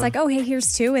street, and it's Uh-huh. like, oh, hey,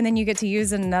 here's two, and then you get to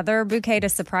use another bouquet to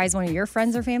surprise one of your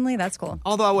friends or family. That's cool.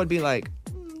 Although I would be like,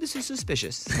 this is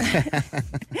suspicious.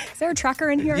 Is there a trucker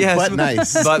in here? Yes, But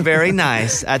nice. but very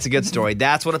nice. That's a good story.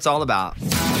 That's what it's all about.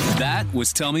 That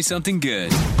was Tell Me Something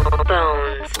Good.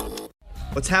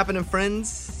 What's happening,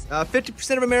 friends?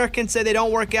 50% of Americans say they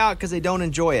don't work out because they don't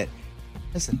enjoy it.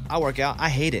 Listen, I work out. I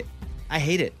hate it. I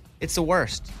hate it. It's the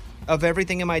worst. Of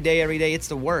everything in my day, every day, it's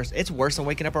the worst. It's worse than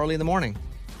waking up early in the morning.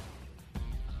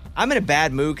 I'm in a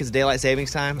bad mood because of daylight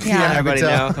savings time. Yeah. Everybody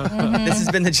know. I can tell. This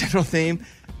has been the general theme.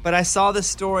 But I saw this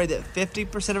story that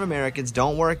 50% of Americans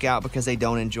don't work out because they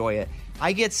don't enjoy it.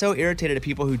 I get so irritated at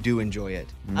people who do enjoy it.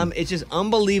 It's just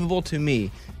unbelievable to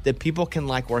me that people can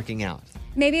like working out.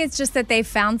 Maybe it's just that they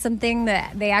found something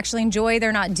that they actually enjoy.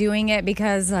 They're not doing it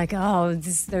because, like,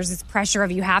 there's this pressure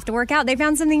of you have to work out. They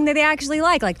found something that they actually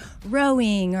like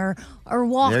rowing or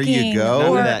walking. There you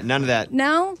go. None of that.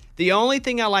 No? The only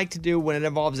thing I like to do when it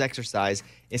involves exercise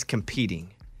is competing.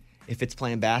 If it's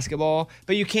playing basketball,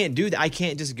 but you can't do that. I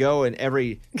can't just go and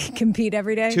every Compete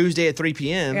every day? Tuesday at 3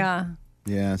 p.m.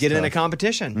 Yeah, get in a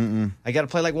competition. I got to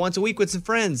play like once a week with some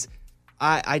friends.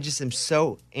 I just am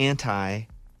so anti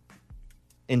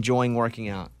enjoying working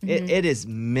out. It is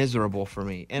miserable for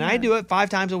me. And I do it 5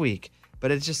 times a week,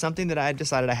 but it's just something that I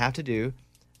decided I have to do.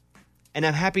 And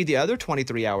I'm happy the other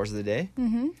 23 hours of the day.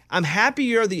 I'm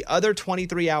happier the other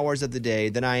 23 hours of the day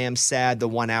than I am sad the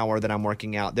 1 hour that I'm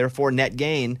working out. Therefore, net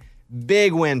gain,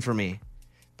 big win for me.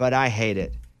 But I hate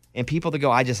it. And people that go,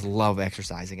 I just love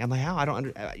exercising. I'm like, how? I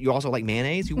don't you also like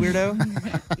mayonnaise, you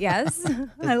weirdo? Yes,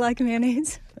 I like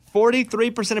mayonnaise.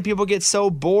 43% of people get so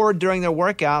bored during their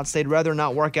workouts, they'd rather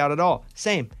not work out at all.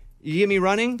 Same. You get me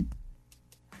running?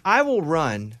 I will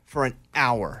run for an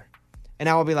hour. And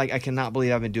I will be like, I cannot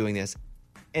believe I've been doing this.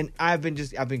 And I've been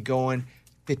going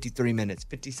 53 minutes,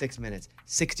 56 minutes,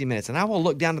 60 minutes. And I will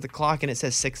look down at the clock and it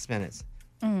says 6 minutes.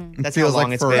 That's how feels long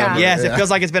like it's been. forever. Yes, Yeah. it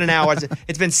feels like it's been an hour.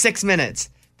 It's been 6 minutes.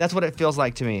 That's what it feels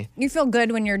like to me. You feel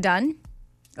good when you're done?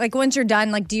 Like, once you're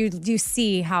done, like, do you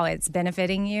see how it's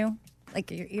benefiting you?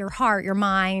 Like, your heart, your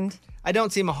mind? I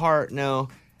don't see my heart, no.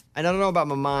 I don't know about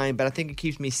my mind, but I think it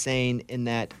keeps me sane in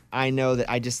that I know that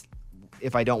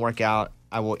if I don't work out,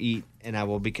 I will eat and I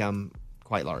will become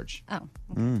quite large. Oh.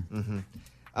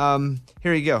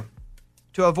 Here you go.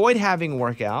 To avoid having a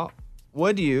workout,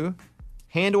 would you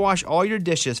hand wash all your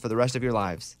dishes for the rest of your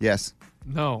lives? Yes.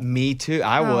 No. Me too.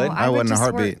 I No, would. I would in a just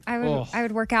heartbeat. I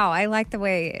would work out. I like the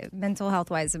way mental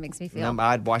health wise it makes me feel.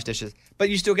 I'd wash dishes.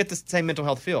 But you still get the same mental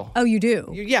health feel. Oh, you do?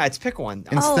 Yeah, it's pick one.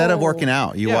 Instead of Oh. working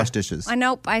out, you Yeah. wash dishes.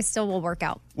 Nope, I still will work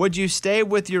out. Would you stay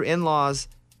with your in-laws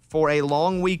for a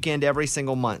long weekend every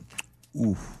single month?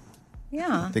 Oof.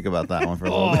 Yeah. Think about that one for a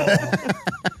little bit.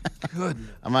 Good.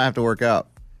 I might have to work out.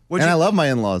 Would And you- I love my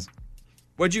in-laws.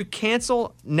 Would you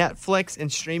cancel Netflix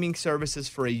and streaming services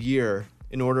for a year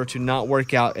in order to not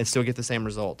work out and still get the same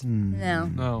result? No.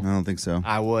 No. I don't think so.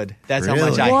 I would. That's how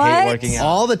Really? much I What? hate working out.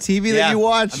 All the TV that Yeah. you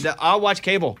watch? I'll watch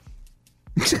cable.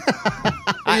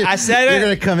 I said it. You're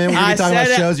going to come in, we're going I to be talking said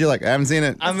about it. shows. You're like, I haven't seen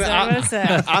it. I'm That's what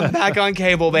I said. back on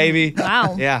cable, baby.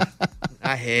 Wow. Yeah.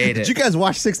 I hate Did it. you guys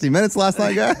watch 60 Minutes last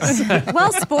night, guys?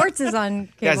 Well, sports is on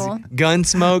Guys, cable.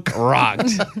 Gunsmoke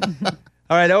rocked.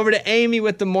 All right, over to Amy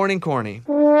with the morning corny.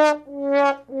 The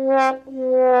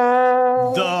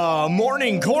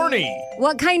morning corny.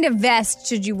 What kind of vest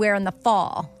should you wear in the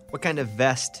fall? What kind of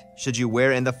vest should you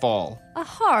wear in the fall? A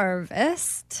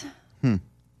harvest.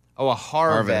 Oh, a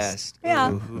harvest.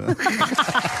 Yeah. Ooh.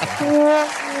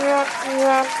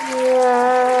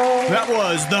 That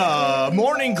was the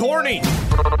morning corny.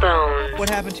 What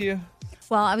happened to you?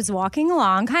 Well, I was walking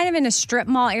along kind of in a strip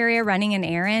mall area running an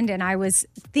errand, and I was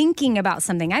thinking about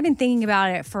something. I've been thinking about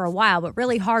it for a while, but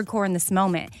really hardcore in this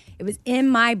moment. It was in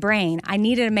my brain. I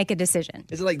needed to make a decision.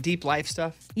 Is it like deep life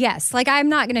stuff? Yes. Like, I'm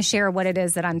not going to share what it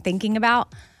is that I'm thinking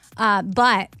about,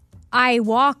 but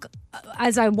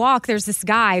as I walk, there's this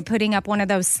guy putting up one of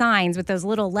those signs with those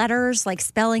little letters, like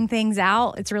spelling things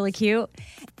out. It's really cute.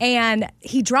 And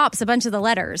he drops a bunch of the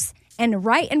letters, and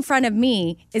right in front of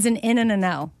me is an N and an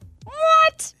O.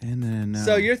 What?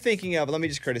 So you're thinking of, let me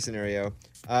just create a scenario.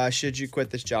 Should you quit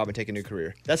this job and take a new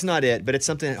career? That's not it, but it's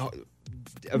something,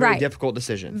 a very difficult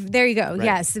decision. There you go. Right.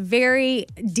 Yes. Very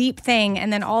deep thing.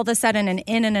 And then all of a sudden an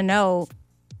N and an O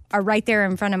are right there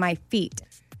in front of my feet.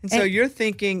 And so you're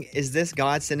thinking, is this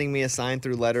God sending me a sign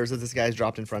through letters that this guy's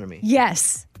dropped in front of me?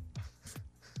 Yes.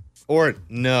 Or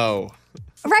no?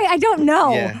 Right. I don't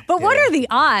know. Yeah, but what are the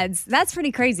odds? That's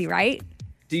pretty crazy, right?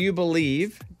 Do you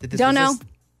believe that this Don't was know.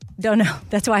 Don't know.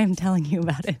 That's why I'm telling you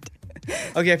about it.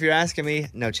 Okay, if you're asking me,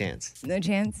 no chance. No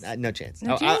chance? No chance.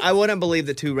 No chance? I wouldn't believe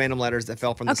the two random letters that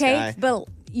fell from the sky. Okay, but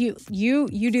you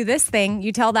do this thing.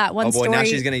 You tell that one Oh boy, story now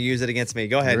she's going to use it against me.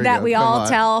 Go ahead. that we all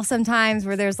tell sometimes,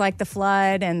 where there's like the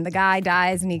flood and the guy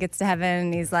dies and he gets to heaven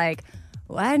and he's like,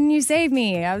 "Why didn't you save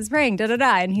me? I was praying,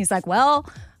 da-da-da." And he's like, "Well,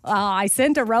 I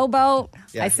sent a rowboat.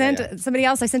 I sent somebody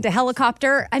else. I sent a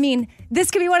helicopter." I mean,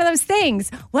 this could be one of those things.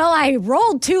 Well, I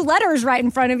rolled 2 letters right in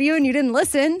front of you and you didn't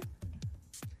listen.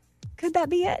 Could that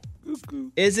be it?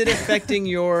 Is it affecting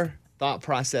your thought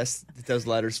process that those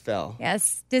letters fell?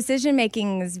 Yes. Decision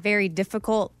making is very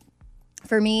difficult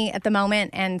for me at the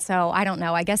moment. And so I don't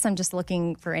know. I guess I'm just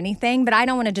looking for anything, but I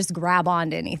don't want to just grab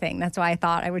onto anything. That's why I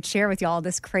thought I would share with y'all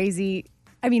this crazy,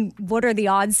 what are the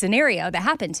odds scenario that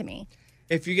happened to me?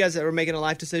 If you guys were making a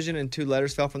life decision and 2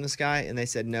 letters fell from the sky and they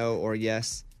said no or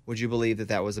yes, would you believe that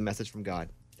that was a message from God?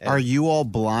 Are you all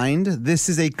blind? This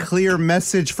is a clear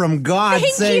message from God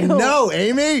Thank saying, you. no,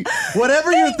 Amy.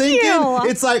 Whatever you're thinking,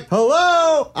 it's like,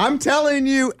 hello, I'm telling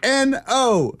you,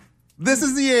 N-O. This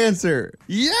is the answer.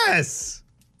 Yes.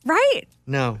 Right.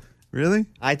 No. Really?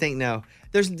 I think no.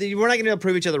 We're not going to be able to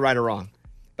prove each other right or wrong.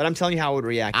 But I'm telling you how I would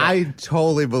react. I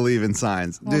totally believe in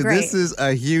signs. Well, Dude, great. this is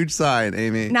a huge sign,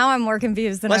 Amy. Now I'm more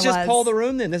confused than Let's I was. just poll the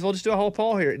room then. We'll just do a whole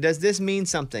poll here. Does this mean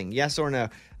something? Yes or no?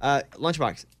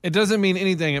 Lunchbox. It doesn't mean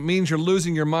anything. It means you're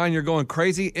losing your mind. You're going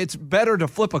crazy. It's better to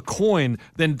flip a coin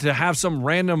than to have some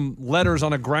random letters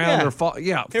on a ground Yeah. or fall.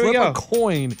 Yeah, Here we flip go. a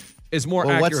coin is more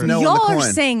Well, what's accurate. no on Y'all the are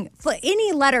coin? saying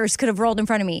any letters could have rolled in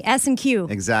front of me, S and Q.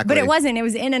 Exactly. But it wasn't. It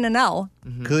was N and an O.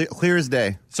 Clear as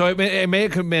day. So it may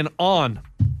have been on.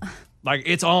 Like,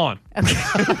 it's on. Dang,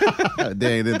 I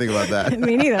didn't think about that.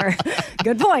 Me neither.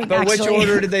 Good point, But actually. which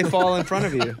order did they fall in front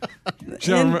of you? You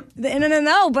don't remember- The N and an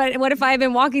O, but what if I had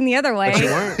been walking the other way? But you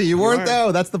weren't. You weren't,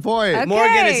 though. That's the point. Okay.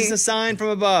 Morgan, is this a sign from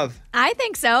above? I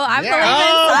think so. I believe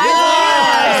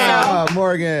Yeah,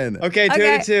 Morgan. Okay, 2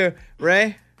 Okay. out of 2.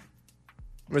 Ray?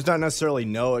 It's not necessarily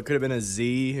no. It could have been a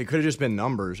Z. It could have just been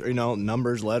numbers. Or,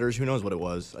 numbers, letters. Who knows what it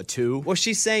was? A 2? Well,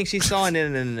 she's saying she saw an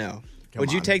N and a no.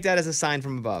 Would you on. take that as a sign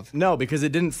from above? No, because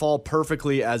it didn't fall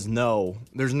perfectly as no.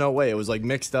 There's no way. It was like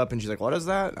mixed up, and she's like, what is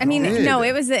that? I mean, don't know. no,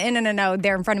 it was the N and an O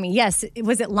there in front of me. Yes.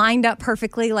 Was it lined up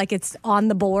perfectly like it's on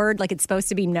the board, like it's supposed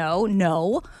to be no?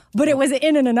 No. But it was an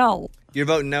N and an O. You're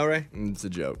voting no, Ray? It's a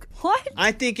joke. What?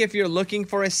 I think if you're looking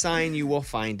for a sign, you will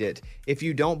find it. If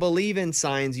you don't believe in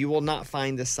signs, you will not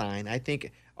find the sign. I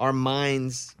think our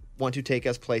minds want to take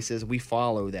us places. We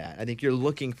follow that. I think you're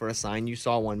looking for a sign. You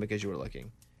saw one because you were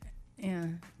looking. Yeah.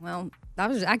 Well, I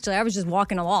was just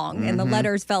walking along and the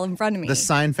letters fell in front of me. The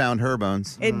sign found her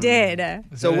bones. It did.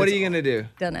 So what are you going to do?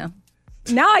 Don't know.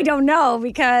 Now I don't know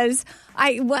because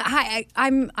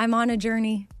I'm on a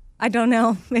journey. I don't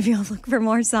know. Maybe I'll look for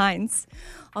more signs.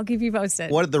 I'll keep you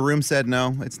posted. What if the room said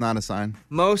no? It's not a sign.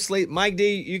 Mostly, Mike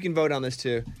D, you can vote on this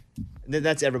too.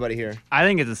 That's everybody here. I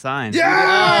think it's a sign. Okay,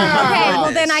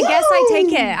 well then I guess I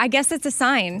take it. I guess it's a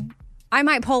sign. I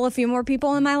might poll a few more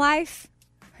people in my life.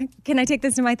 Can I take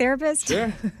this to my therapist?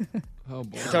 Sure. Oh,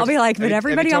 boy. I'll be like, Have but you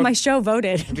everybody on told- my show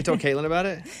voted. Have you told Caitlin about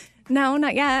it? No,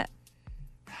 not yet.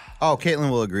 Oh,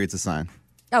 Caitlin will agree it's a sign.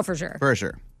 Oh, for sure. For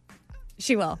sure.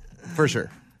 She will. For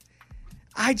sure.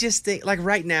 I just think, like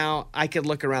right now, I could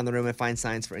look around the room and find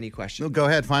signs for any question. No, go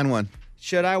ahead, find one.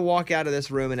 Should I walk out of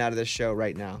this room and out of this show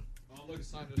right now?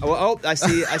 I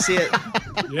see it.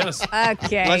 Yes.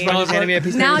 Okay. Lunchbox just handed me a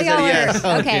piece of Now paper y'all that are said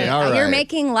yes. okay. all You're right.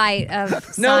 making light of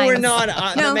No, we're signs. not.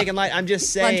 I'm No. not making light. I'm just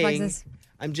saying. Lunchboxes.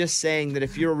 I'm just saying that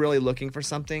if you're really looking for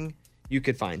something, you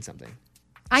could find something.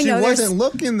 I She know wasn't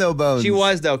looking though, Bones. She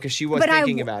was though, because she was But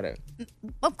thinking about it.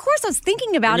 Of course, I was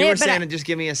thinking about you it. were but saying, just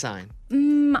give me a sign.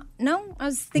 no, I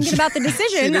was thinking about the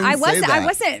decision. didn't I say that.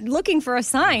 wasn't looking for a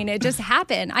sign. It just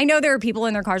happened. I know there are people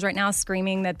in their cars right now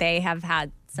screaming that they have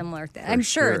had similar things. I'm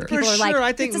sure the people For are like, sure.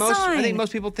 I think it's a most. I sign. think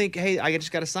most people think, hey, I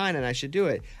just got a sign and I should do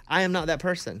it. I am not that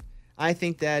person. I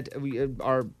think that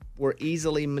we're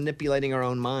easily manipulating our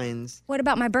own minds. What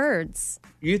about my birds?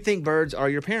 You think birds are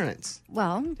your parents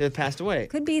Well, that have passed away.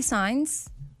 could be signs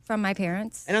from my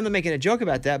parents. And I'm not making a joke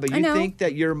about that, but I you know. think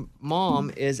that your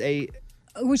mom is a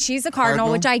Well, she's a cardinal,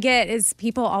 Cardinal? which I get is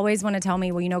people always want to tell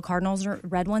me, well, you know, cardinals are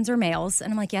red ones are males.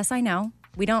 And I'm like, yes, I know.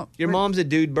 We don't. your mom's a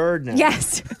dude bird now.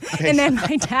 Yes. And then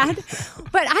my dad.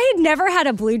 But I had never had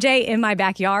a blue jay in my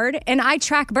backyard. And I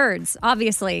track birds,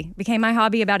 obviously. Became my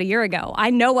hobby about a year ago. I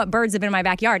know what birds have been in my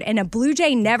backyard. And a blue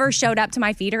jay never showed up to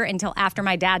my feeder until after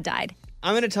my dad died.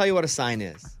 I'm going to tell you what a sign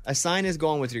is. A sign is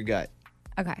going with your gut.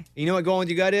 Okay. You know what going with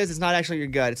your gut is? It's not actually your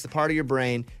gut. It's the part of your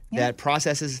brain that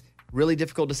processes really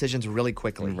difficult decisions really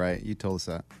quickly. Right. You told us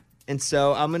that. And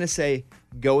so I'm going to say,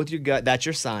 go with your gut. That's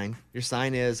your sign. Your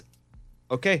sign is,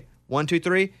 okay, 1, 2,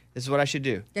 3, this is what I should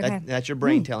do. Okay. That's your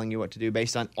brain telling you what to do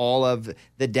based on all of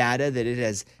the data that it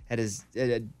has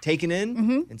taken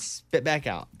in and spit back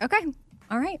out. Okay.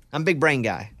 All right. I'm a big brain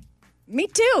guy. Me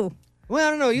too. Well, I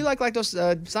don't know. You like those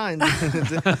signs.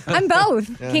 I'm both.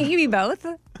 Yeah. Can't you be both?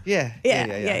 Yeah.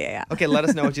 Yeah. Okay, let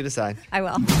us know what you decide. I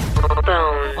will.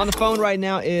 On the phone right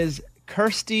now is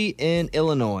Kirsty in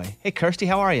Illinois. Hey, Kirsty,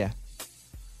 how are you?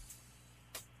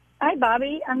 Hi,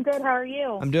 Bobby. I'm good. How are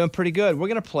you? I'm doing pretty good. We're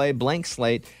going to play Blank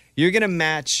Slate. You're going to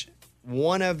match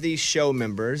one of these show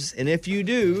members, and if you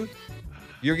do,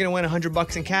 you're going to win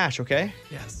 $100 in cash, okay?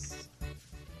 Yes.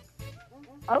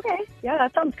 Okay. Yeah,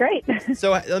 that sounds great.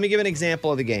 So let me give an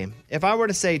example of the game. If I were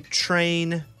to say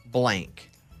train blank,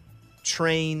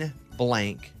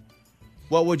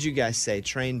 what would you guys say?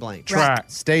 Train blank.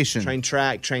 Track. Station. Train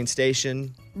track, train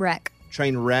station, Wreck.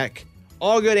 train wreck.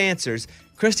 All good answers.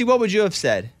 Christy, what would you have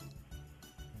said?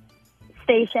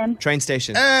 Station. Train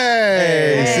station.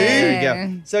 Hey, see? There you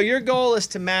go. So your goal is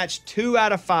to match 2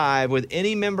 out of 5 with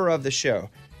any member of the show.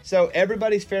 So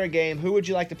everybody's fair game. Who would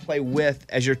you like to play with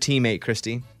as your teammate,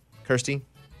 Christy? Kirsty?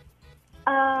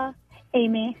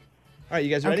 Amy. All right, you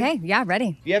guys ready? Okay. Yeah,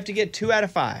 ready. You have to get 2 out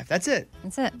of 5. That's it.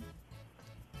 That's it.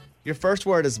 Your first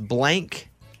word is blank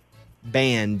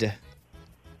band.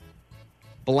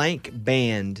 Blank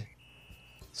band.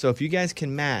 So if you guys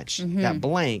can match that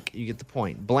blank, you get the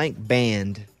point. Blank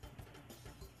band.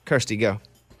 Kirsty, go.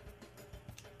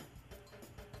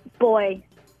 Boy.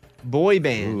 Boy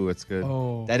band. Ooh, that's good.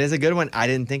 Oh. That is a good one. I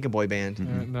didn't think of boy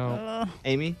band. No.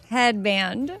 Amy?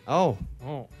 Headband. Oh.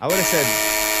 I would have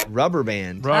said rubber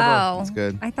band. Oh. That's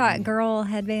good. I thought girl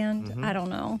headband. I don't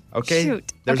know. Okay.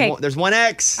 Shoot. There's okay. there's one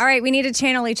X. All right. We need to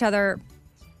channel each other.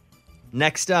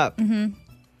 Next up.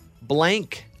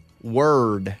 Blank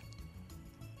word.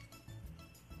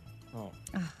 Oh.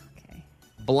 Okay.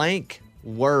 Blank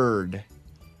word.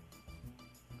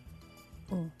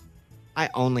 Ooh. I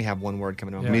only have one word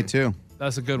coming up. Me too.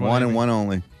 That's a good one. One Amy. and one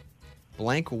only.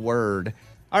 Blank word.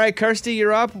 All right, Kirsty,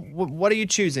 you're up. What are you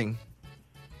choosing?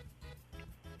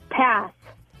 Pass.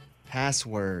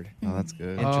 Password. Oh, that's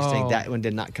good. Interesting. Oh. That one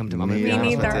did not come to my mind. Me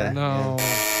neither. No.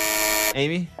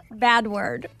 Amy? Bad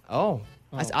word. Oh.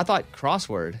 I thought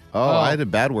crossword. Oh, I had a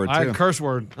bad word too. I had curse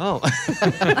word. Oh.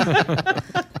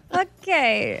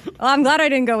 Okay. Well, I'm glad I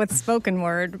didn't go with spoken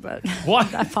word, but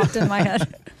What? that popped in my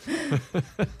head.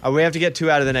 We have to get 2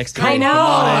 out of the next 3. I know.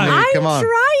 Amy, come on. I'm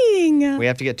trying. We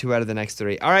have to get 2 out of the next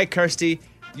 3. All right, Kirsty,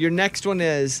 your next one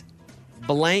is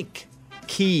blank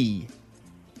key.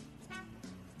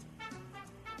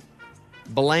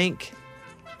 Blank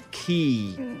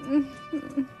key.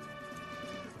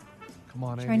 Come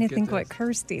on, Amy. Trying to get think this. what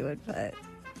Kirsty would put.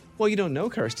 Well, you don't know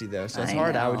Kirsty, though, so it's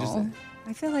hard. I would just.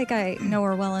 I feel like I know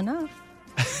her well enough.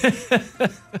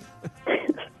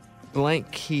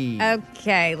 Blank key.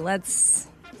 Okay, let's.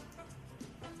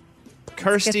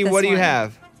 Kirsty, this what do you one.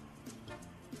 have?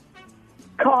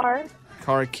 Car.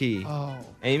 Car key. Oh.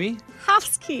 Amy?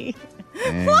 House key.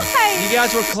 Dang. Why? You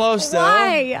guys were close, though.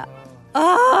 Why?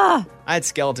 Ah. I had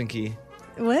skeleton key.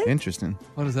 What? Interesting.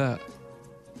 What is that?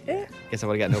 Guess I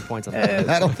would have got no points on that.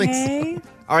 I don't think so. Okay.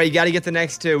 All right, you got to get the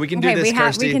next 2. We can do Okay, this, we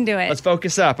Kirsty. can do it. Let's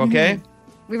focus up, okay?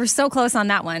 We were so close on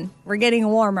that one. We're getting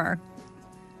warmer.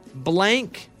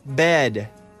 Blank bed.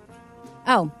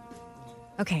 Oh.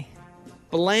 Okay.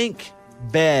 Blank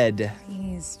bed.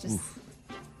 Please, just.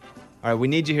 All right, we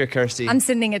need you here, Kirsty. I'm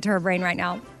sending it to her brain right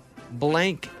now.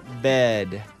 Blank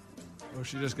bed. Oh,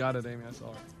 she just got it, Amy. I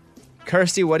saw it.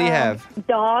 Kirsty, what do you have?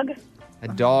 Dog. A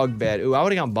dog bed. Ooh, I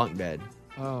would have gone bunk bed.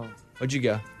 Oh. What'd you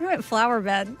go? I went flower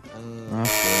bed.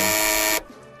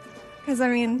 Because, I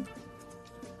mean,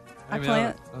 I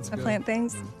plant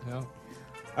things. Yeah.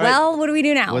 Well, what do we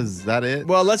do now? Was that it?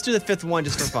 Well, let's do the fifth one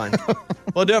just for fun.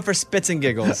 We'll do it for spits and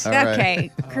giggles. All right.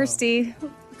 Okay, Kirsty,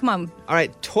 come on. All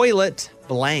right, toilet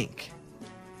blank.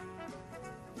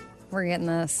 We're getting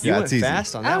this. You went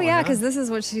fast on that Oh, one, yeah, huh? because this is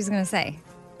what she's going to say.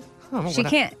 Huh, what She would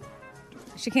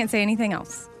can't say anything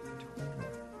else.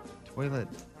 Toilet.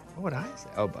 What would I say?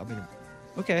 Oh, I mean,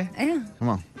 okay. Yeah. Come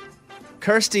on.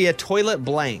 Kirsty, a toilet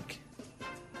blank.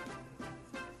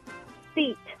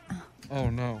 Seat. Oh,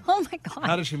 no. Oh, my God.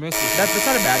 How did she miss it? That's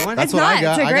not a bad one. That's It's what not. I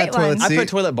got. It's a I great got toilet one. seat. I put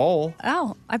toilet bowl.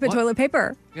 Oh, I put What? toilet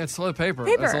paper. Yeah, it's toilet paper.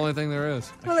 Paper. That's the only thing there is.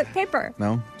 Toilet paper.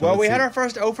 No. Well, Toilet we seat. had our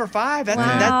first 0 for 5. That's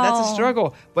Wow. a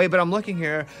struggle. Wait, but I'm looking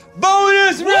here.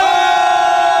 Bonus round!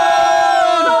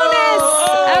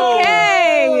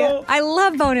 Okay. I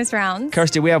love bonus rounds.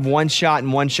 Kirsty, we have one shot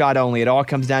and one shot only. It all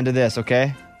comes down to this,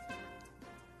 okay?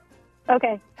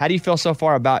 Okay. How do you feel so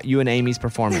far about you and Amy's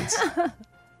performance?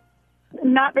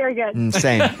 Not very good.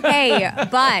 Same. Hey,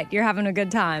 but you're having a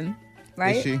good time,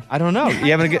 right? Is she? I don't know.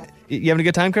 You having a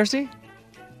good time, Kirsty?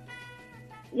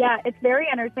 Yeah, it's very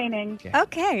entertaining.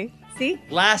 Okay. See?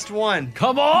 Last one.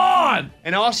 Come on!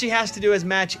 And all she has to do is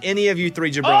match any of you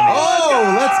three jabronis.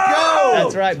 Oh, let's go!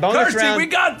 That's right. Bonus Kirsty, round. we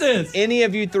got this! Any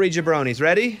of you three jabronis.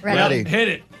 Ready? Ready. Hit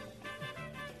it.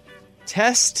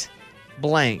 Test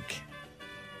blank.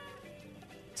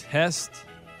 Test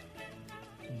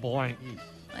blank.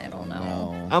 I don't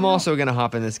know. I'm also going to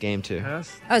hop in this game too.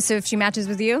 Test? Oh, so if she matches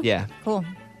with you? Yeah. Cool.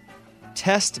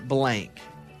 Test blank.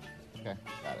 Okay,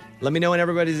 got it. Let me know when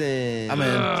everybody's in. I'm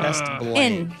in. Test blank.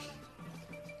 In.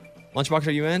 Lunchbox,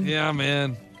 are you in? Yeah, I'm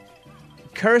in.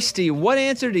 Kirsty, what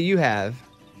answer do you have?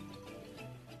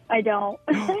 I don't.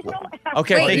 I don't have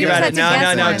Okay, Wait, think you about just it. have to No,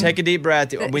 guess no, no. one. Take a deep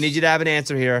breath. We need you to have an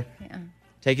answer here. Yeah.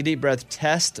 Take a deep breath.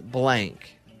 Test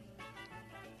blank.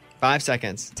 5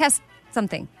 seconds. Test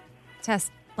something.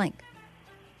 Test blank.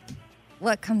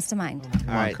 What comes to mind?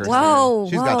 All right. Kirsty. Whoa.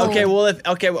 She's got whoa.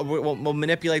 Okay, well, we'll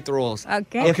manipulate the rules.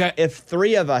 Okay. If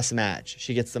 3 of us match,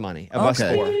 she gets the money. Of us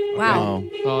Okay. 4. Wow. Oh,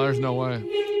 Oh, there's no way.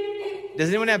 Does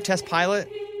anyone have test pilot?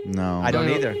 no. I don't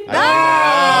No. either. Oh,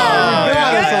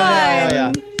 yeah. good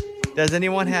one. Yeah. Does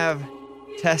anyone have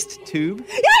test tube?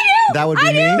 Yeah, I do. That would be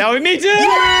I me. do. That would be me too.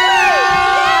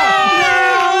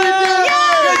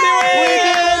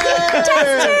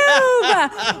 Test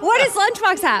tube. What does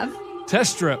Lunchbox have?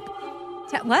 Test strip.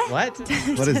 What? What?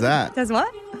 What is that? Does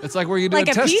what? It's like where you do Like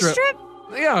a a test pea strip. strip?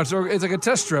 Yeah, it's like a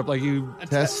test strip. Like you.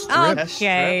 Test strip.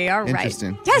 Okay, all right.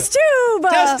 Interesting. Test tube.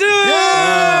 Test tube.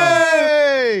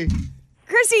 Yay!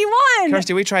 Kirsty, you won.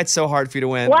 Kirsty, we tried so hard for you to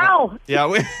win. Wow. Yeah.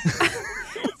 What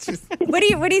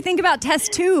do you think about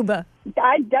test tube?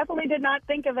 I definitely did not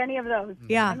think of any of those.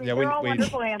 Yeah. I mean, Yeah, they're all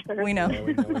wonderful answers. We know.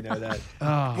 we know that.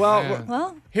 Oh, Well, man.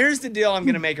 Well, here's the deal I'm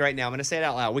going to make right now. I'm going to say it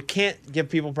out loud. We can't give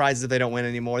people prizes if they don't win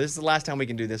anymore. This is the last time we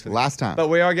can do this with Last time. But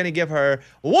we are going to give her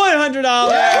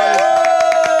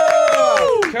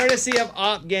 $100. Courtesy of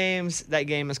Op Games. That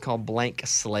game is called Blank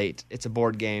Slate. It's a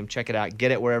board game. Check it out.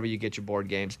 Get it wherever you get your board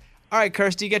games. All right,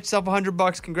 Kirsty, you get yourself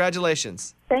 $100.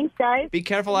 Congratulations. Thanks, guys. Be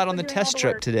careful out on the Thanks for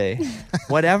doing all test the strip work. today.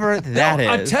 Whatever that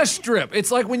No, is. a test strip. It's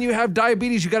like when you have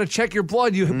diabetes, you got to check your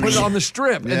blood. You put it on the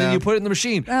strip, and then Yeah. you put it in the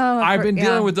machine. Oh, I've been yeah.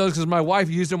 dealing with those because my wife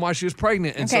used them while she was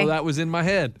pregnant, and Okay. so that was in my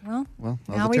head. well, Well, that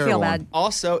was now a we feel terrible bad. one.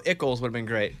 Also, Ickles would have been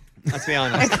great. Let's be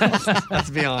honest. Let's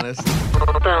be honest.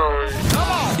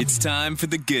 It's time for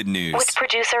the good news. With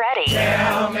producer Eddie.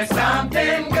 Tell me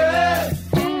something good.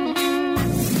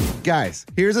 Guys,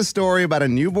 here's a story about a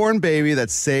newborn baby that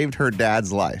saved her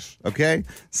dad's life, okay?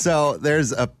 So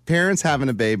there's a parents having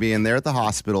a baby, and they're at the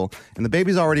hospital, and the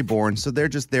baby's already born, so they're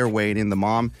just there waiting. The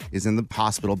mom is in the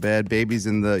hospital bed, baby's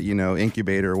in the,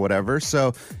 incubator or whatever.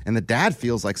 So, and the dad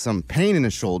feels like some pain in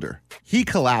his shoulder. He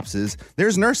collapses.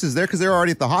 There's nurses there because they're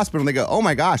already at the hospital, and they go, oh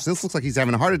my gosh, this looks like he's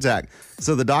having a heart attack.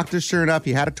 So the doctors, sure enough,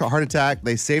 he had a heart attack.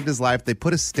 They saved his life. They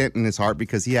put a stent in his heart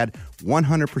because he had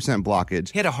 100%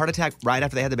 blockage. He had a heart attack right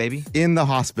after they had the baby? In the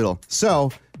hospital.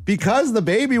 So, because the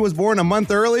baby was born a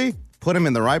month early, put him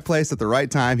in the right place at the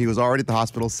right time. He was already at the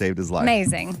hospital, saved his life.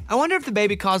 Amazing. I wonder if the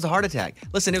baby caused a heart attack.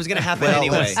 Listen, it was going to happen Well,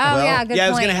 anyway. that's- Oh, yeah, good yeah, it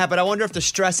was point. going to happen. I wonder if the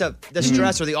stress or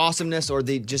the awesomeness or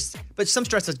but some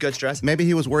stress is good stress. Maybe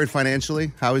he was worried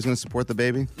financially, how he's going to support the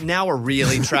baby. Now we're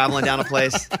really traveling down a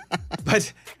place.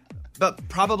 But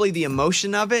probably the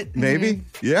emotion of it. Maybe.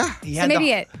 Yeah. He So had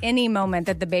maybe at any moment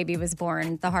that the baby was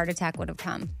born, the heart attack would have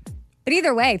come. But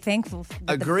either way, thankful.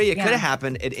 Agree. It could have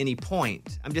happened at any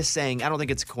point. I'm just saying, I don't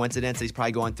think it's a coincidence that he's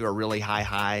probably going through a really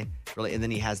high, really, and then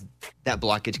he has that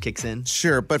blockage kicks in.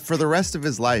 Sure, but for the rest of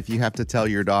his life, you have to tell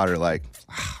your daughter, like,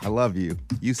 I love you.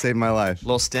 You saved my life.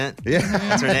 Little Stint? Yeah.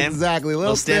 That's her name? Exactly.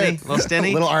 Little Stinny? Little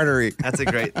Stinny? Little artery. That's a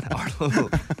great little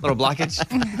blockage.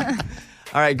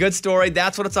 All right, good story.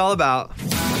 That's what it's all about.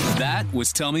 That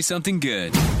was Tell Me Something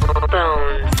Good.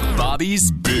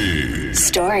 Bobby's Big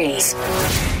Stories.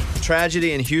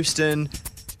 Tragedy in Houston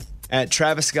at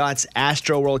Travis Scott's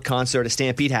Astroworld concert. A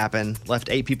stampede happened, left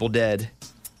 8 people dead.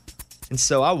 And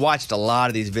so I watched a lot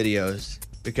of these videos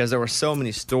because there were so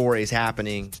many stories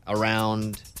happening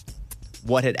around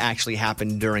what had actually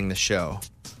happened during the show.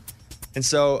 And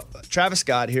so Travis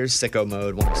Scott, here's Sicko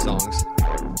Mode, one of his songs.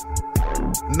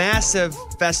 Massive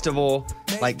festival,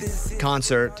 like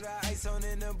concert.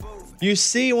 You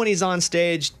see when he's on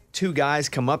stage, 2 guys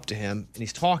come up to him and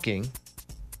he's talking.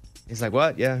 He's like,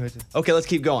 what? Yeah. Okay, let's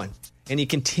keep going. And he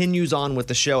continues on with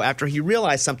the show after he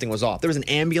realized something was off. There was an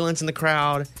ambulance in the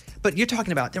crowd. But you're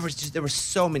talking about there were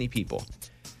so many people.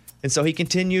 And so he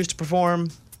continues to perform.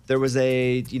 There was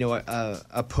a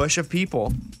push of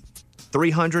people.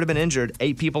 300 have been injured.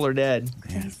 8 people are dead.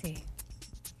 Crazy.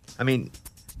 I mean,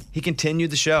 he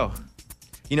continued the show.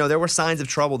 There were signs of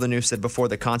trouble, the news said, before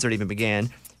the concert even began.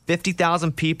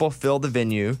 50,000 people filled the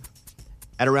venue.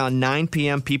 At around 9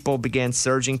 p.m., people began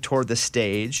surging toward the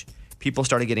stage. People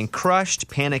started getting crushed.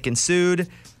 Panic ensued.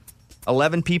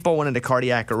 11 people went into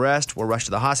cardiac arrest, were rushed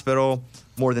to the hospital.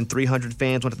 More than 300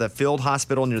 fans went to the field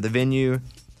hospital near the venue.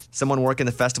 Someone working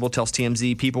the festival tells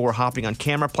TMZ people were hopping on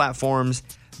camera platforms,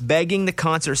 begging the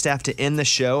concert staff to end the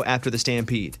show after the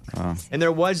stampede. And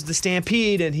there was the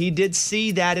stampede, and he did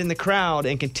see that in the crowd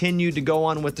and continued to go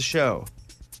on with the show.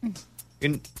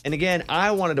 And again,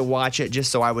 I wanted to watch it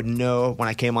just so I would know when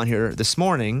I came on here this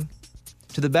morning,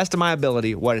 to the best of my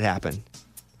ability, what had happened.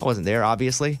 I wasn't there,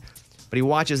 obviously. But he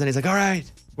watches and he's like, all right,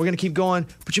 we're going to keep going.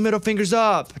 Put your middle fingers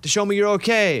up to show me you're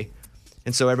okay.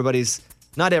 And so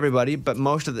not everybody, but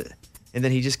most of and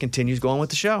then he just continues going with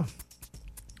the show.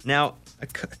 Now,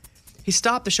 he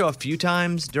stopped the show a few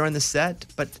times during the set,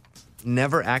 but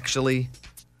never actually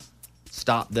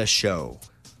stopped the show.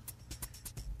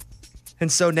 And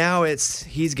so now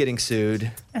he's getting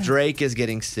sued. Drake is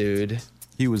getting sued.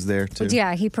 He was there too.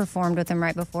 Yeah, he performed with him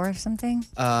right before or something.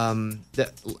 I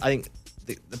think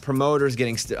the promoter's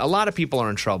getting a lot of people are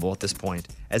in trouble at this point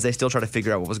as they still try to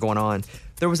figure out what was going on.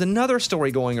 There was another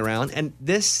story going around, and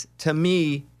this to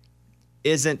me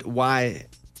isn't why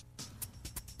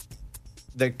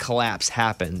the collapse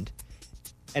happened.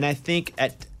 And I think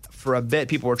for a bit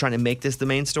people were trying to make this the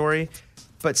main story,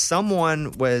 but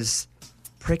someone was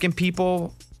pricking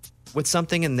people with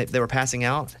something and they were passing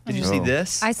out. Did you see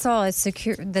this? I saw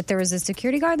that there was a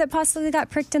security guard that possibly got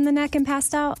pricked in the neck and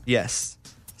passed out. Yes.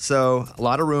 So a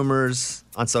lot of rumors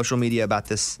on social media about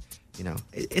this.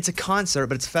 It's a concert,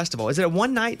 but it's a festival. Is it a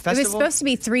one-night festival? It was supposed to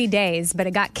be 3 days, but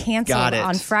it got canceled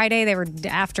on Friday. They were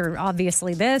after,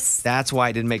 obviously, this. That's why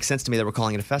it didn't make sense to me they were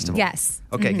calling it a festival. Yes.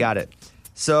 Okay, got it.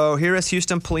 So here is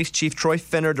Houston Police Chief Troy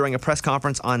Finner during a press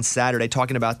conference on Saturday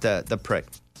talking about the prick.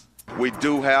 We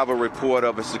do have a report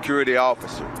of a security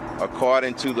officer,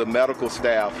 according to the medical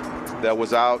staff that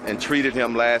was out and treated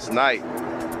him last night,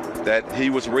 that he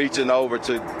was reaching over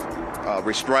to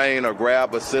restrain or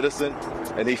grab a citizen,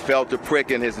 and he felt a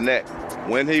prick in his neck.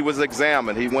 When he was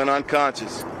examined, he went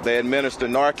unconscious. They administered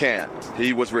Narcan.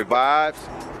 He was revived,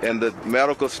 and the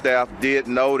medical staff did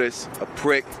notice a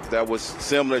prick that was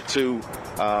similar to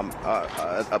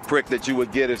a prick that you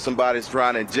would get if somebody's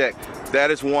trying to inject.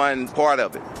 That is one part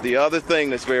of it. The other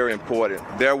thing that's very important,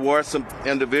 there were some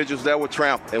individuals that were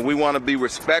trampled, and we want to be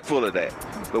respectful of that.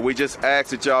 But we just ask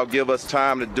that y'all give us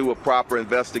time to do a proper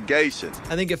investigation.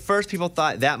 I think at first people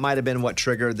thought that might have been what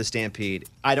triggered the stampede.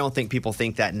 I don't think people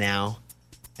think that now.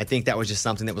 I think that was just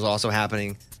something that was also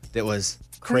happening that was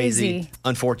crazy.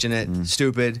 Unfortunate,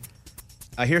 stupid.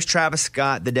 Here's Travis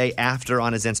Scott the day after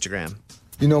on his Instagram.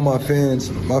 My fans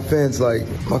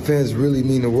really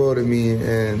mean the world to me,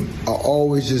 and I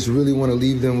always just really want to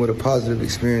leave them with a positive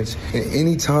experience. And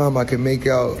anytime I can make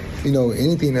out,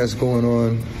 anything that's going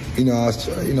on, I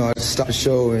stop the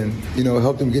show and,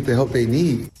 help them get the help they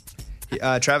need.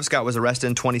 Travis Scott was arrested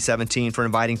in 2017 for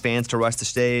inviting fans to rush the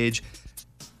stage.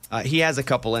 He has a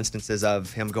couple instances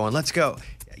of him going, let's go.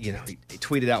 He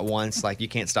tweeted out once, like, you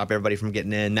can't stop everybody from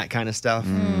getting in, that kind of stuff.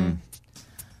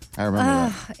 I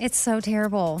remember that. It's so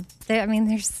terrible.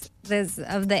 There's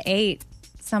of the 8,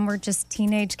 some were just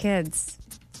teenage kids.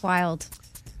 It's wild.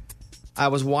 I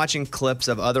was watching clips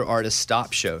of other artists'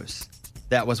 stop shows.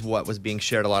 That was what was being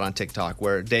shared a lot on TikTok,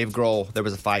 where Dave Grohl, there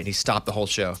was a fight, and he stopped the whole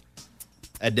show.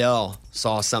 Adele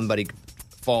saw somebody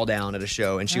fall down at a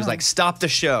show, and she was like, "Stop the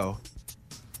show!"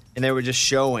 And they were just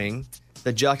showing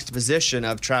the juxtaposition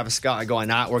of Travis Scott going,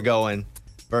 "We're going,"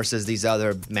 versus these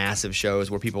other massive shows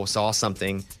where people saw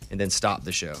something and then stopped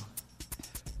the show.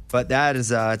 But that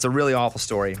is, it's a really awful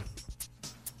story.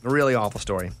 A really awful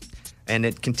story. And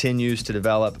it continues to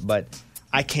develop, but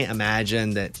I can't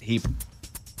imagine that he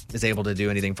is able to do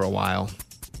anything for a while.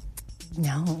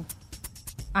 No.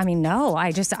 I mean, no.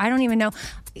 I don't even know.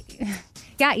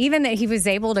 Yeah, even that he was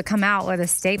able to come out with a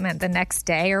statement the next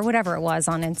day or whatever it was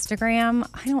on Instagram.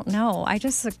 I don't know. I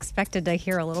just expected to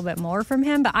hear a little bit more from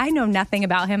him, but I know nothing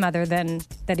about him other than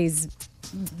that he's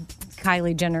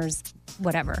Kylie Jenner's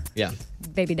whatever. Yeah.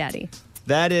 Baby daddy.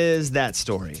 That is that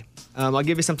story. I'll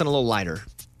give you something a little lighter.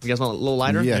 You guys want a little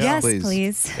lighter? Yes,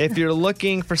 please. If you're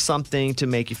looking for something to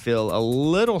make you feel a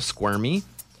little squirmy,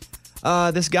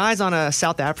 this guy's on a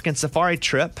South African safari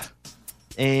trip,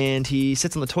 and he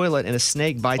sits on the toilet, and a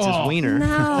snake bites his wiener.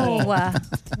 No.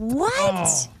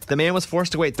 What? The man was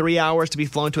forced to wait 3 hours to be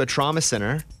flown to a trauma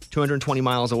center 220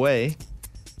 miles away.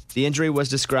 The injury was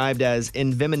described as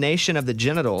envenomation of the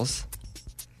genitals.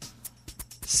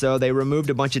 So they removed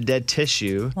a bunch of dead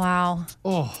tissue. Wow.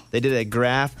 They did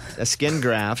a skin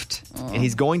graft, and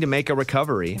he's going to make a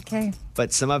recovery. Okay.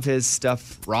 But some of his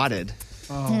stuff rotted.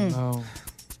 No.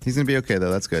 He's going to be okay,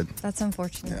 though. That's good. That's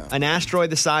unfortunate. An asteroid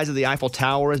the size of the Eiffel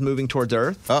Tower is moving towards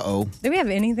Earth. Uh-oh. Do we have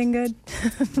anything good?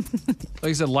 Like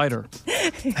you said, lighter.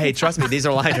 Hey, trust me, these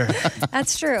are lighter.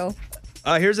 That's true.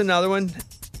 Here's another one.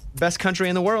 Best country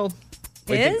in the world.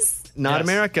 Is? Not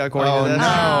America, according to this.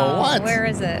 no. What? Where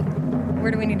is it? Where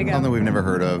do we need to go? Something we've never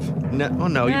heard of.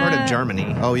 No, you've heard of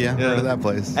Germany. Oh, yeah. Heard of that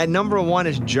place. At number 1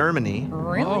 is Germany.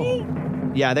 Really?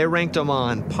 Yeah, they ranked them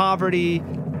on poverty,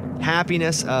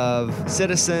 happiness of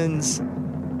citizens,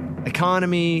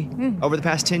 economy over the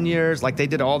past 10 years. Like they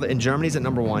did all and Germany's at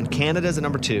number 1. Canada's at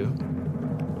number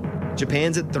 2.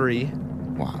 Japan's at 3.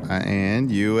 Wow.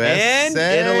 And USA. And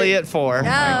Italy at 4. Oh, my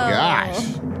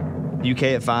gosh. UK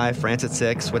at 5, France at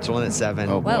 6, Switzerland at 7.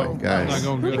 Oh, boy, Whoa. guys. Not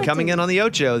going good. And coming in on the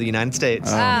Ocho, the United States.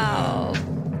 Oh.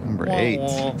 Number 8.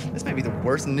 This may be the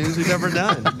worst news we've ever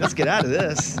done. Let's get out of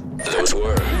this. Those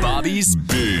were Bobby's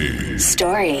Big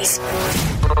Stories.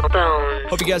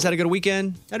 Hope you guys had a good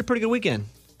weekend. Had a pretty good weekend.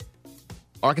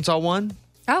 Arkansas won.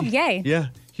 Oh, yay. Yeah,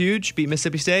 huge. Beat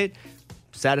Mississippi State.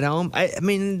 Sat at home. I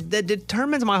mean, that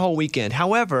determines my whole weekend.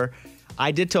 However,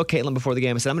 I did tell Caitlin before the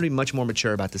game, I said, I'm going to be much more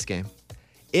mature about this game.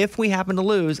 If we happen to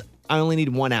lose, I only need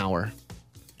 1 hour.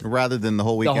 Rather than the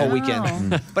whole weekend? The whole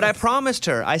weekend. But I promised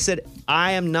her, I said,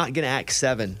 I am not going to act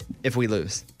 7 if we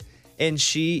lose. And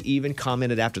she even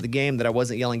commented after the game that I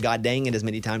wasn't yelling God dang it as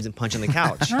many times and punching the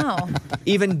couch. Oh.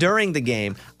 Even during the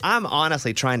game. I'm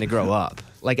honestly trying to grow up.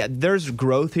 Like, there's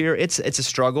growth here. It's a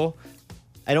struggle.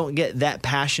 I don't get that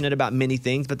passionate about many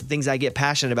things, but the things I get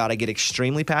passionate about, I get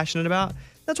extremely passionate about.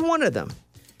 That's one of them.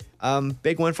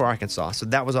 Big win for Arkansas, so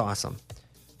that was awesome.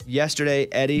 Yesterday,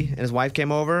 Eddie and his wife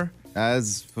came over.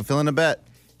 As fulfilling a bet.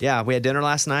 Yeah, we had dinner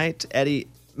last night. Eddie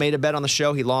made a bet on the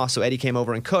show. He lost, so Eddie came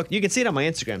over and cooked. You can see it on my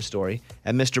Instagram story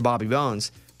at Mr. Bobby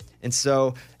Bones. And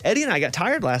so Eddie and I got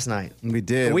tired last night. We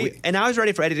did. And I was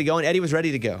ready for Eddie to go, and Eddie was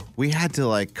ready to go. We had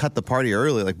to, cut the party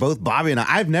early. Like, both Bobby and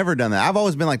I've never done that. I've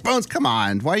always been like, Bones, come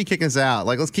on. Why are you kicking us out?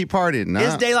 Like, let's keep partying. No.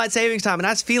 It's daylight savings time, and I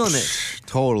was feeling it.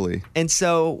 Totally. And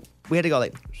so we had to go,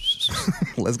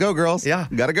 let's go, girls. Yeah.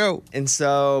 Gotta go. And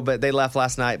so, but they left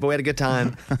last night, but we had a good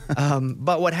time.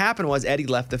 But what happened was Eddie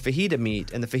left the fajita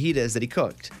meat and the fajitas that he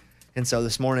cooked. And so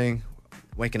this morning,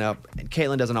 waking up, and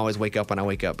Caitlin doesn't always wake up when I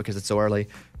wake up because it's so early,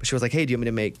 but she was like, hey, do you want me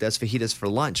to make those fajitas for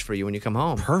lunch for you when you come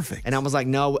home? Perfect. And I was like,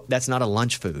 no, that's not a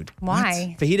lunch food.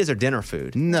 Why? What? Fajitas are dinner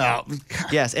food. No.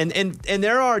 Yes, and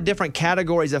there are different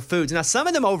categories of foods. Now, some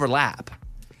of them overlap,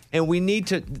 and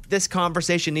this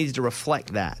conversation needs to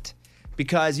reflect that.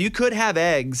 Because you could have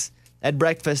eggs at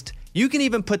breakfast. You can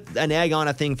even put an egg on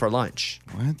a thing for lunch.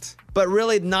 What? But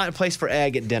really not a place for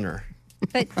egg at dinner.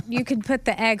 But you could put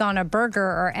the egg on a burger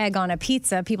or egg on a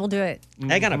pizza. People do it.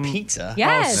 Egg on a pizza?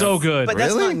 Yes. Oh, so good. But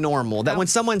that's not normal. That when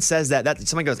someone says that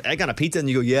someone goes, egg on a pizza, and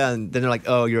you go, yeah, and then they're like,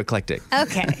 oh, you're eclectic.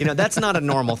 Okay. That's not a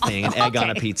normal thing, an egg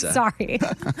on a pizza. Sorry.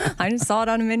 I just saw it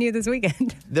on a menu this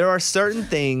weekend. There are certain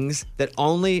things that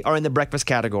only are in the breakfast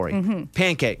category. Mm-hmm.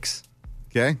 Pancakes.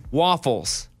 Okay.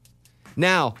 Waffles.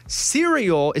 Now,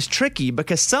 cereal is tricky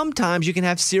because sometimes you can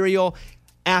have cereal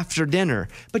after dinner,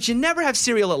 but you never have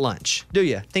cereal at lunch, do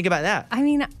you? Think about that. I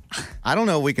mean, I don't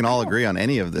know if we can all agree on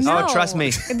any of this. Oh, trust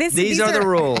me. These are the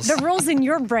rules. The rules in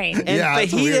your brain. And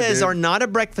it's weird, fajitas dude. are not a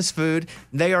breakfast food.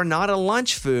 They are not a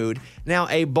lunch food. Now,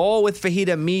 a bowl with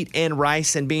fajita meat and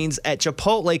rice and beans at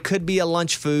Chipotle could be a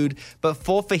lunch food, but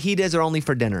full fajitas are only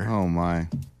for dinner. Oh, my.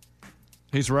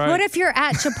 He's right. What if you're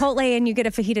at Chipotle and you get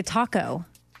a fajita taco?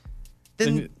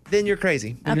 Then you're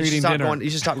crazy. You're You should eating stop dinner. going. You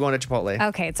should stop going to Chipotle.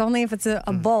 Okay, it's only if it's a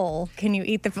bowl. Can you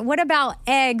eat the? What about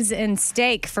eggs and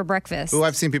steak for breakfast? Oh,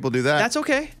 I've seen people do that. That's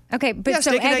okay. Okay, but Yeah, so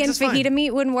steak and egg eggs and is fine. fajita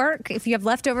meat wouldn't work if you have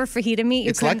leftover fajita meat.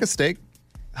 It's like a steak.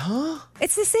 Huh?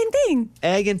 It's the same thing.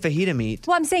 Egg and fajita meat.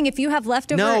 Well, I'm saying if you have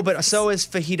leftover. No, but so is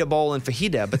fajita bowl and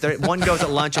fajita, but one goes at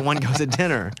lunch and one goes at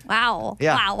dinner. Wow.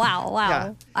 Yeah. Wow.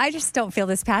 Yeah. I just don't feel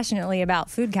this passionately about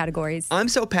food categories. I'm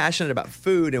so passionate about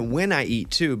food and when I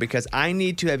eat too, because I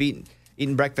need to have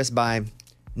eaten breakfast by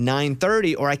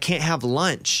 9:30 or I can't have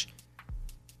lunch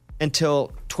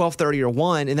until 12:30 or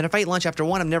 1. And then if I eat lunch after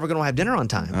 1, I'm never going to have dinner on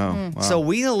time. Oh, wow. So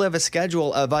we live a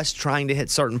schedule of us trying to hit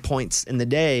certain points in the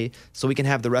day so we can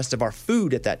have the rest of our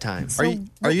food at that time.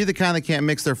 Are you the kind that can't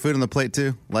mix their food on the plate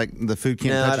too? Like the food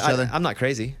can't No, touch each other? I'm not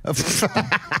crazy.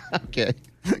 Okay.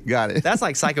 Got it. That's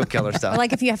like psycho killer stuff. Or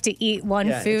like if you have to eat one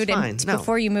Yeah, it's food fine. and No.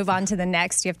 before you move on to the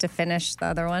next, you have to finish the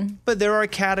other one. But there are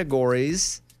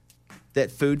categories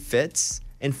that food fits.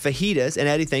 And fajitas, and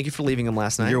Eddie, thank you for leaving them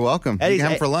last night. You're welcome. You can have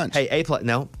them for lunch. Hey,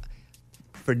 no,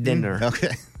 for dinner.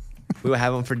 Okay. We will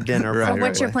have them for dinner. So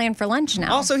what's your plan for lunch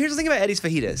now? Also, here's the thing about Eddie's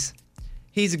fajitas.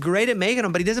 He's great at making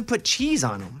them, but he doesn't put cheese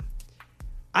on them.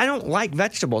 I don't like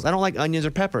vegetables. I don't like onions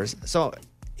or peppers. So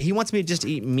he wants me to just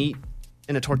eat meat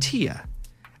in a tortilla.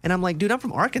 And I'm like, dude, I'm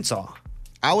from Arkansas.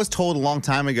 I was told a long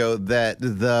time ago that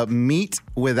the meat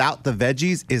without the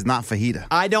veggies is not fajita.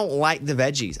 I don't like the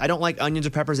veggies. I don't like onions or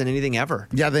peppers in anything ever.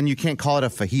 Yeah, then you can't call it a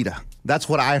fajita. That's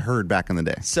what I heard back in the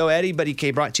day. So Eddie,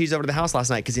 he brought cheese over to the house last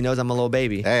night because he knows I'm a little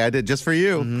baby. Hey, I did just for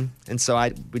you. Mm-hmm. And so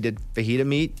we did fajita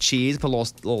meat, cheese, put a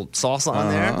little salsa on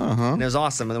there, and it was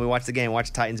awesome. And then we watched the game,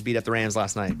 watched the Titans beat up the Rams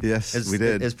last night. Yes, we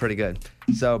did. It was pretty good.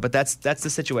 So, but that's the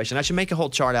situation. I should make a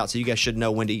whole chart out so you guys should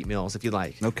know when to eat meals if you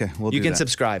like. Okay, you can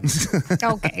subscribe.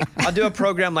 Okay. I'll do a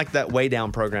program like that Way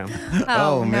Down program.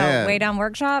 Oh, no. man. Way Down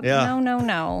Workshop? Yeah.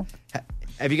 No.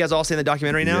 Have you guys all seen the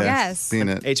documentary now? Yes. Seen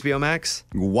it. HBO Max?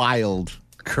 Wild.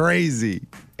 Crazy.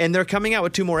 And they're coming out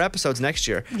with 2 more episodes next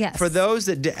year. Yes. For those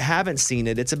that haven't seen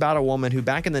it, it's about a woman who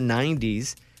back in the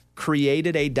 90s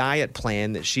created a diet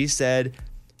plan that she said,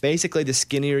 basically, the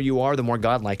skinnier you are, the more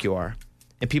godlike you are.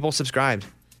 And people subscribed.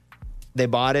 They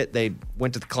bought it. They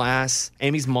went to the class.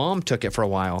 Amy's mom took it for a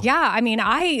while. Yeah, I mean,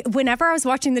 whenever I was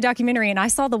watching the documentary and I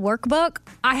saw the workbook,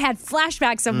 I had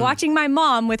flashbacks of watching my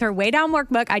mom with her Way Down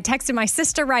workbook. I texted my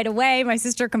sister right away. My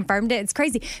sister confirmed it. It's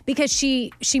crazy because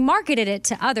she marketed it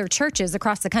to other churches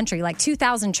across the country. Like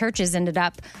 2,000 churches ended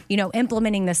up,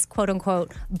 implementing this quote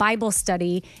unquote Bible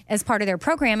study as part of their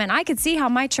program. And I could see how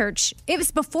my church, it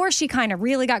was before she kind of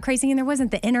really got crazy and there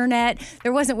wasn't the internet.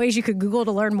 There wasn't ways you could Google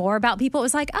to learn more about people. It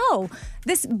was like, oh,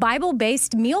 this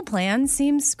Bible-based meal plan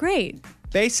seems great.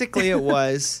 Basically, it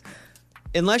was,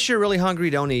 unless you're really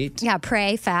hungry, don't eat. Yeah,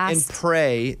 pray, fast. And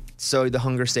pray so the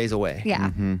hunger stays away.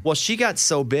 Yeah. Well, she got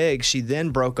so big, she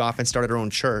then broke off and started her own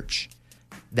church.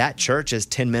 That church is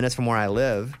 10 minutes from where I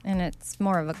live. And it's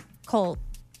more of a cult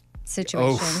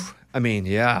situation. Oh, I mean,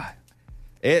 yeah.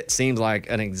 It seems like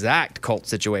an exact cult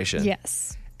situation.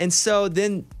 Yes. And so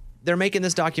then they're making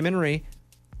this documentary,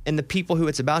 and the people who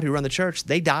it's about who run the church,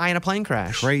 they die in a plane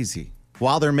crash. Crazy.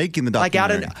 While they're making the Like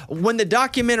documentary. when the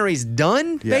documentary's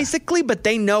done, basically, but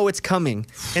they know it's coming.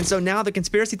 And so now the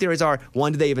conspiracy theories are,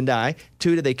 1, did they even die?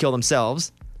 2, did they kill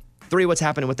themselves? 3, what's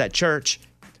happening with that church?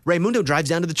 Raymundo drives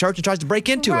down to the church and tries to break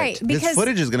into Right, it. This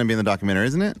footage is going to be in the documentary,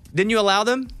 isn't it? Didn't you allow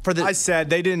them for the? I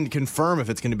said they didn't confirm if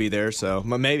it's going to be there, so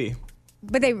maybe.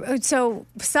 But so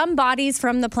some bodies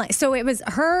from the plane. So it was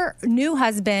her new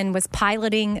husband was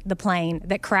piloting the plane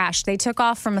that crashed. They took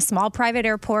off from a small private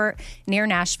airport near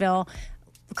Nashville,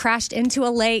 crashed into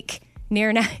a lake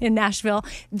in Nashville.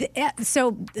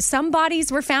 So some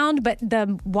bodies were found, but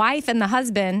the wife and the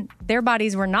husband, their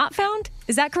bodies were not found.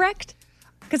 Is that correct?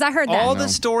 Because I heard that. All the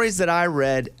stories that I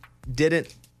read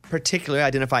didn't particularly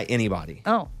identify anybody.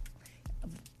 Oh.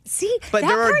 See, But that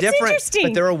there are part's different. interesting.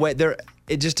 But there are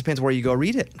it just depends where you go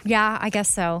read it. Yeah, I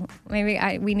guess so. Maybe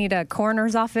we need a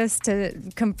coroner's office to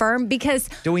confirm because.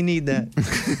 Do we need that?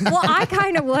 Well, I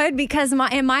kind of would because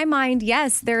in my mind,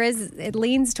 yes, it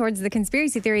leans towards the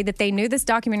conspiracy theory that they knew this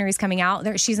documentary is coming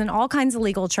out. She's in all kinds of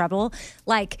legal trouble.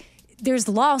 Like there's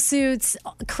lawsuits,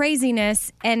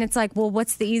 craziness, and it's like, well,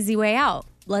 what's the easy way out?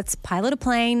 let's pilot a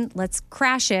plane, let's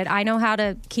crash it. I know how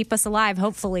to keep us alive,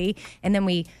 hopefully. And then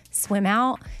we swim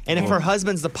out. And if her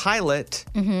husband's the pilot,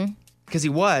 because he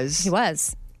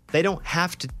was, they don't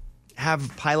have to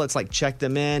have pilots like check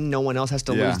them in. No one else has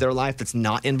to lose their life that's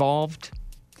not involved.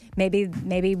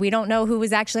 Maybe we don't know who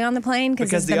was actually on the plane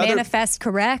because is the manifest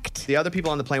correct? The other people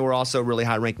on the plane were also really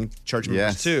high-ranking church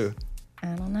members too. I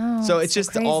don't know. So it's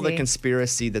just all the crazy.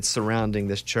 conspiracy that's surrounding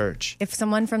this church. If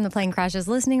someone from the plane crash is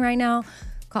listening right now,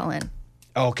 call in.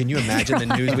 Oh, can you imagine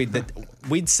the news?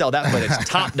 We'd sell that footage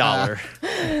top dollar.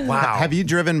 Wow. Have you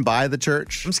driven by the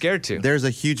church? I'm scared to. There's a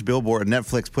huge billboard.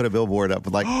 Netflix put a billboard up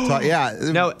with like,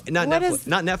 No, not Netflix.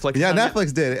 Not Netflix. Yeah, Not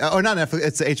Netflix did it. Oh, not Netflix.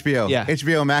 It's HBO. Yeah.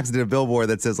 HBO Max did a billboard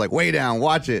that says like, way down,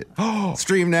 watch it.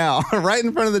 Stream now. Right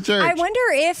in front of the church. I wonder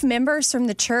if members from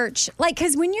the church, like,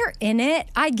 because when you're in it,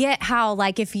 I get how,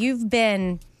 like, if you've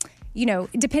been, you know,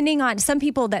 depending on some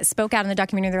people that spoke out in the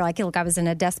documentary, they're like, hey, look, I was in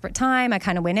a desperate time. I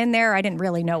kind of went in there. I didn't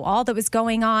really know all that was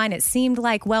going on. It seemed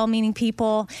like well-meaning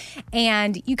people.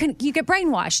 And you get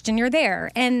brainwashed and you're there.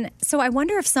 And so I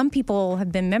wonder if some people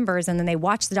have been members and then they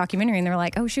watch the documentary and they're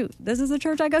like, oh, shoot, this is the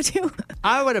church I go to.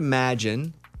 I would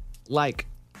imagine, like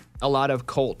a lot of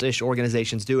cultish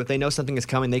organizations do, if they know something is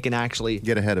coming, they can actually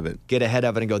get ahead of it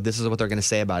and go, this is what they're going to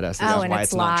say about us. This is and why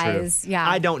it's not true. lies. Yeah.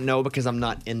 I don't know because I'm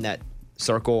not in that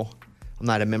circle. I'm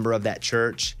not a member of that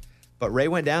church. But Ray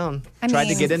went down, tried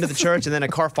to get into the church, and then a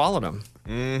car followed him.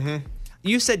 Mm-hmm.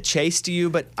 You said chase to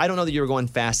you, but I don't know that you were going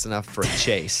fast enough for a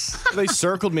chase. They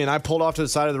circled me, and I pulled off to the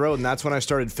side of the road, and that's when I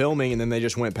started filming, and then they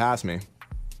just went past me.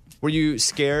 Were you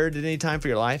scared at any time for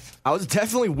your life? I was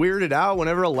definitely weirded out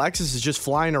whenever Alexis is just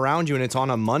flying around you, and it's on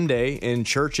a Monday, and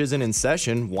church isn't in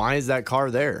session. Why is that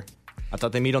car there? I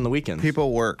thought they meet on the weekends.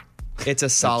 People work. It's a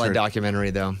solid documentary,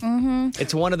 though. Mm-hmm.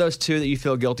 It's one of those two that you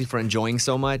feel guilty for enjoying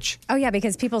so much. Oh, yeah,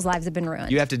 because people's lives have been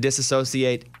ruined. You have to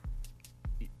disassociate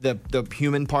the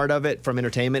human part of it from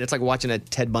entertainment. It's like watching a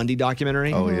Ted Bundy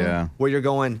documentary. Oh, yeah. Where you're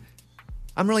going,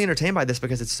 I'm really entertained by this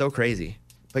because it's so crazy.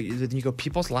 But you go,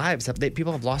 people's lives,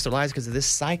 people have lost their lives because of this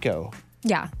psycho.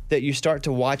 Yeah. That you start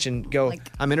to watch and go,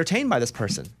 I'm entertained by this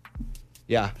person.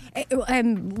 Yeah.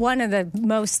 And one of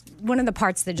the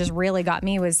parts that just really got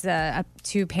me was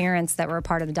two parents that were a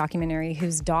part of the documentary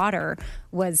whose daughter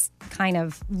was kind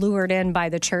of lured in by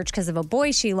the church because of a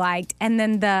boy she liked, and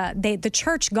then the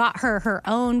church got her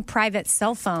own private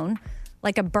cell phone,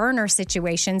 like a burner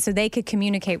situation, so they could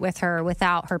communicate with her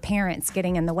without her parents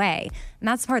getting in the way. And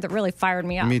that's the part that really fired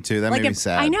me up. Me too. That made me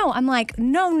sad. I know. I'm like,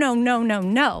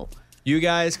 no. You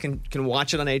guys can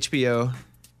watch it on HBO.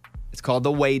 It's called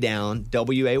The Way Down,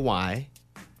 W-A-Y.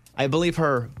 I believe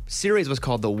her series was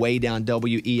called The Way Down,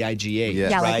 W-E-I-G-H,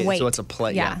 yeah, right? like wait. So it's a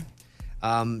play. Yeah.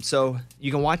 So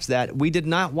you can watch that. We did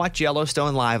not watch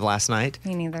Yellowstone live last night.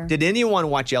 Me neither. Did anyone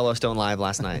watch Yellowstone live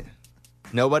last night?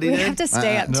 Nobody We did? have to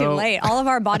stay up too late. All of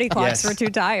our body clocks were too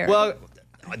tired. Well,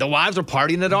 the wives were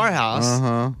partying at our house.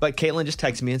 Uh-huh. But Caitlin just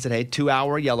texted me and said, hey,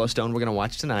 2-hour Yellowstone we're going to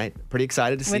watch tonight. Pretty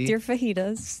excited to see. With your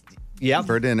fajitas. Yeah.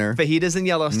 For dinner. Fajitas in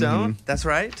Yellowstone. That's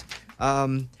right.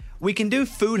 We can do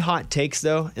food hot takes,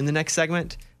 though, in the next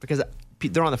segment because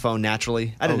they're on the phone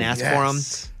naturally. I didn't ask for them.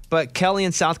 But Kelly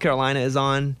in South Carolina is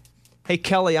on. Hey,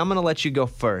 Kelly, I'm going to let you go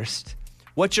first.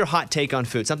 What's your hot take on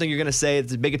food? Something you're going to say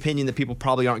that's a big opinion that people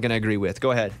probably aren't going to agree with.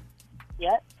 Go ahead.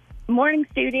 Yep. Morning,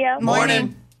 studio.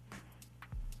 Morning.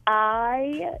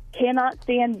 I cannot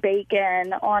stand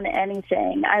bacon on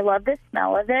anything. I love the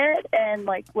smell of it and,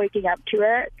 like, waking up to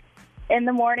it in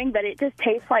the morning, but it just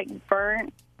tastes like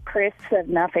burnt crisps of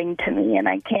nothing to me, and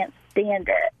I can't stand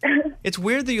it. It's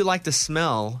weird that you like the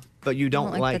smell, but you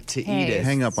don't like to eat it.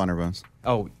 Hang up on her, Bones.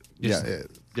 Oh, Yeah.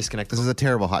 disconnect. This is a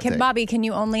terrible hot take. Bobby, can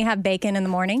you only have bacon in the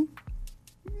morning?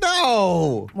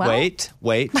 No. Well- Wait.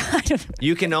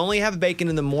 You can only have bacon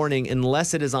in the morning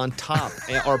unless it is on top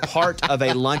or part of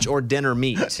a lunch or dinner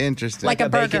meat. Interesting. Like a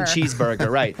bacon burger. cheeseburger,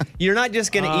 right? You're not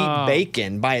just going to eat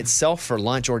bacon by itself for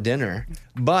lunch or dinner.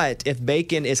 But if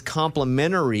bacon is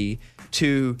complementary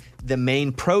to the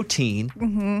main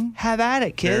protein, have at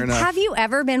it, kids. Fair enough. Have you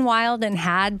ever been wild and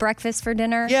had breakfast for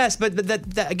dinner? Yes, but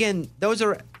that again, those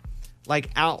are like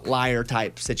outlier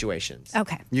type situations.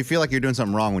 Okay. You feel like you're doing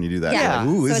something wrong when you do that. Yeah.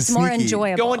 You're like, ooh, So this it's is more sneaky.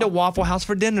 enjoyable. Going to Waffle House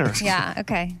for dinner. Yeah,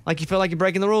 okay. Like you feel like you're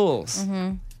breaking the rules.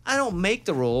 I don't make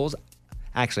the rules.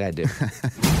 Actually, I do.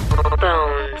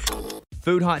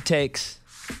 Food hot takes.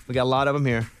 We got a lot of them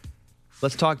here.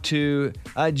 Let's talk to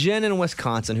Jen in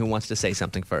Wisconsin who wants to say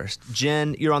something first.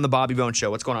 Jen, you're on the Bobby Bone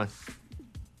Show. What's going on?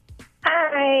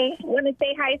 Hi. Want to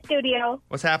say hi, studio.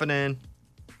 What's happening?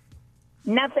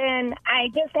 Nothing. I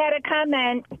just had a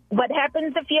comment. What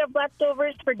happens if you have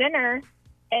leftovers for dinner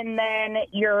and then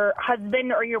your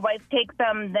husband or your wife takes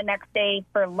them the next day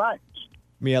for lunch.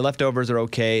 Yeah, leftovers are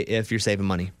okay if you're saving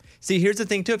money. See, here's the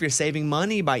thing, too. If you're saving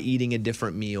money by eating a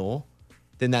different meal,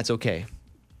 then that's okay.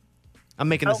 I'm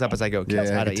making this up as I go, Kels.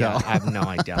 Yeah, I can tell. I have no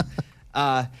idea.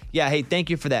 Hey, thank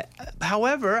you for that.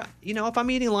 However, if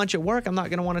I'm eating lunch at work, I'm not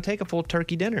going to want to take a full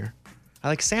turkey dinner. I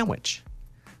like a sandwich.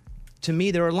 To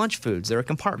me, there are lunch foods. There are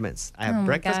compartments. I have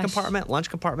breakfast compartment, lunch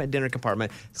compartment, dinner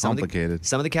compartment. Complicated.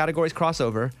 Some of the categories cross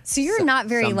over. So you're not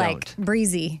very some like don't.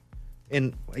 breezy.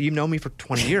 And you've known me for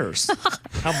 20 years.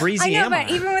 How breezy I know, am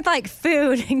but I? even with like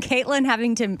food and Caitlin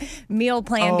having to meal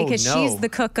plan because she's the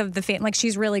cook of the family, like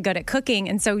she's really good at cooking,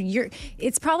 and so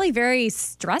it's probably very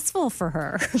stressful for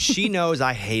her. She knows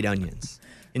I hate onions,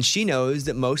 and she knows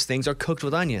that most things are cooked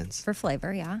with onions for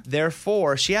flavor. Yeah.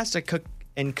 Therefore, she has to cook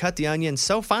and cut the onions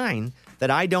so fine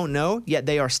that I don't know, yet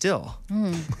they are still.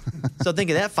 So think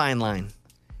of that fine line.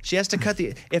 She has to cut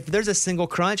if there's a single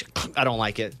crunch, I don't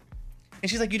like it. And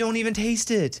she's like, you don't even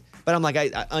taste it. But I'm like,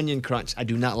 onion crunch. I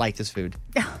do not like this food.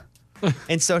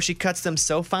 And so she cuts them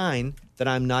so fine that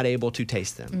I'm not able to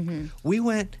taste them. Mm-hmm. We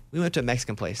went to a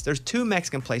Mexican place. There's 2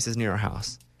 Mexican places near our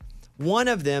house. One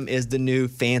of them is the new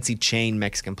fancy chain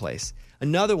Mexican place.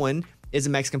 Another one is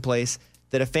a Mexican place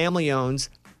that a family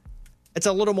owns. It's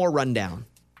a little more rundown.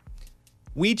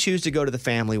 We choose to go to the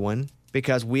family one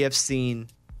because we have seen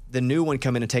the new one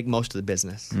come in and take most of the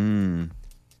business.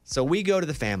 So we go to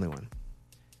the family one.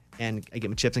 And I get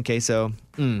my chips and queso.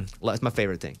 That's my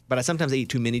favorite thing. But I sometimes eat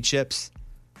too many chips.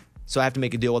 So I have to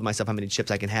make a deal with myself how many chips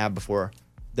I can have before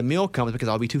the meal comes because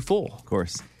I'll be too full. Of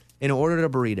course. And I ordered a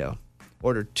burrito.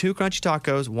 Ordered 2 crunchy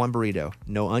tacos, 1 burrito.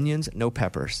 No onions, no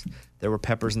peppers. There were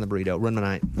peppers in the burrito. Ruined my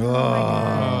night.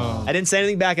 Oh. I didn't say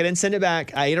anything back. I didn't send it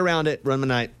back. I ate around it. Ruined my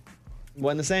night.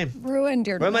 Wasn't the same. Ruined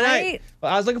your Ruined my night.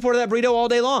 Well, I was looking forward to that burrito all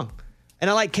day long. And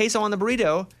I like queso on the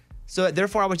burrito. So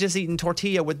therefore, I was just eating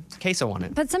tortilla with queso on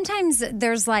it. But sometimes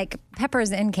there's like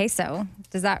peppers in queso.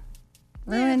 Does that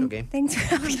ruin things?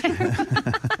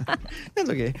 That's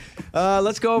okay.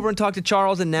 Let's go over and talk to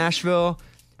Charles in Nashville.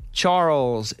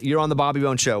 Charles, you're on the Bobby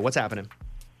Bone Show. What's happening?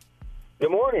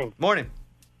 Good morning. Morning.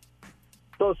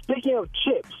 So speaking of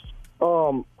chips,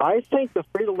 I think the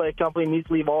Frito-Lay company needs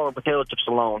to leave all our potato chips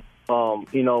alone.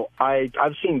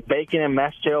 I've seen bacon and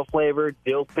mashed potato flavor,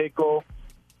 dill pickle.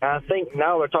 And I think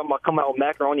now they're talking about coming out with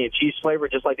macaroni and cheese flavor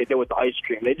just like they did with the ice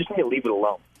cream. They just need to leave it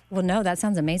alone. Well, no, that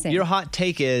sounds amazing. Your hot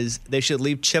take is they should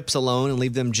leave chips alone and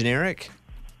leave them generic?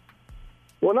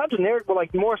 Well, not generic, but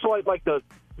like more so like the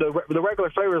regular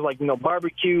flavors like,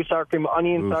 barbecue, sour cream,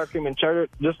 onion, sour cream, and cheddar.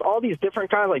 Just all these different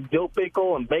kinds like dill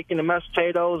pickle and bacon and mashed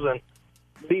potatoes and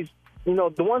these,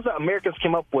 the ones that Americans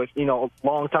came up with, a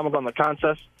long time ago in the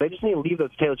contest. They just need to leave the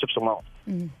potato chips alone.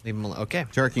 Leave them alone. Okay.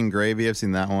 Turkey and gravy. I've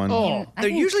seen that one. Oh, they're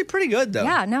usually pretty good, though.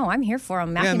 Yeah, no, I'm here for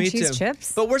them. Mac and cheese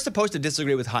chips. But we're supposed to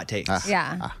disagree with hot takes.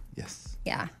 Yes.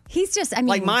 Yeah. He's just,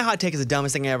 like my hot take is the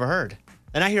dumbest thing I ever heard.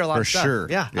 And I hear a lot For of stuff. sure.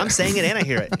 Yeah, I'm saying it and I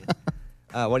hear it.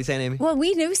 What are you saying, Amy? Well,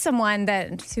 we knew someone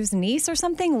whose niece or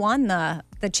something won the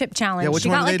chip challenge. Yeah, which she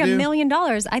one got did like they do? $1 million.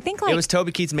 I think like It was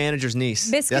Toby Keith's manager's niece.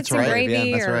 biscuits and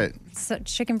gravy that's or right.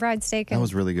 chicken fried steak. That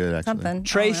was really good, actually. Something.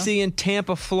 Tracy in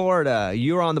Tampa, Florida.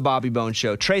 You're on the Bobby Bone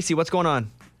Show. Tracy, what's going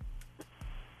on?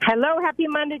 Hello, happy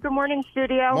Monday. Good morning,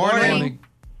 studio. Morning.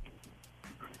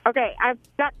 Okay, I've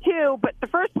got 2, but the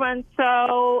first one,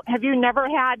 so have you never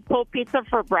had cold pizza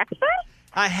for breakfast?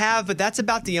 I have, but that's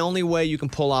about the only way you can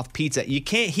pull off pizza. You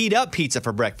can't heat up pizza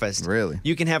for breakfast. Really?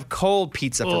 You can have cold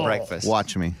pizza for breakfast.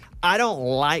 Watch me. I don't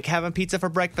like having pizza for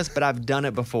breakfast, but I've done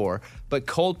it before. But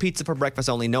cold pizza for breakfast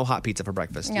only, no hot pizza for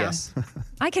breakfast. Yeah. Yes.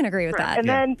 I can agree with that. And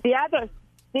then the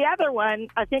other one,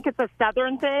 I think it's a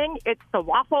Southern thing. It's the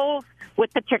waffles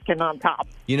with the chicken on top.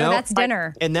 You know, that's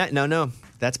dinner. And no,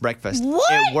 that's breakfast.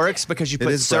 What? It works because you It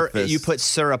put is syrup. breakfast. You put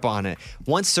syrup on it.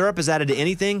 Once syrup is added to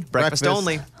anything, breakfast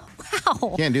only.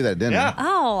 Wow. Can't do that at dinner. Yeah.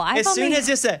 Oh, I As soon as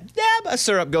just a dab of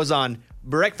syrup goes on,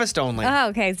 breakfast only. Oh,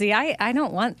 okay. See, I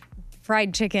don't want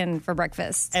fried chicken for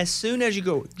breakfast. As soon as you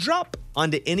go drop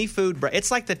onto any food,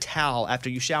 it's like the towel after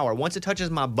you shower. Once it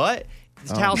touches my butt,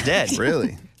 the towel's dead.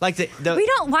 Really? Like the We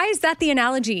don't. Why is that the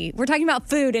analogy? We're talking about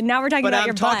food, and now we're talking But about I'm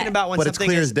your talking butt. about when But it's something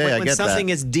clear is as day, when, I when get that. something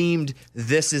is deemed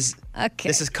this is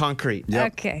Okay. concrete.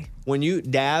 Yep. Okay. When you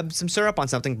dab some syrup on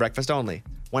something, breakfast only.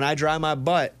 When I dry my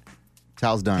butt,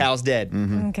 Towel's done. towel's dead.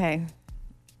 Okay.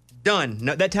 Done.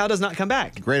 No, that towel does not come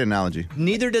back. Great analogy.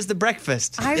 Neither does the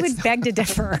breakfast. I would beg to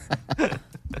differ.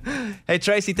 Hey,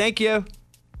 Tracy, thank you.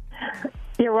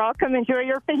 You're welcome. Enjoy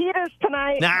your fajitas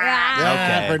tonight.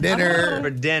 Okay. For dinner.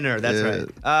 For dinner, that's Yeah.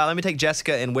 right. Let me take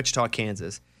Jessica in Wichita,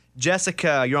 Kansas.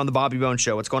 Jessica, you're on the Bobby Bone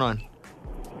Show. What's going on?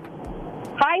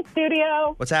 Hi,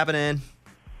 studio. What's happening?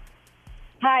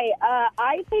 Hi.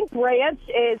 I think ranch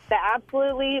is the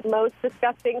absolutely most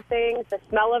disgusting thing. The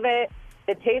smell of it,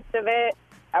 the taste of it.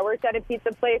 I worked at a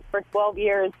pizza place for 12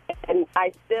 years, and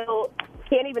I still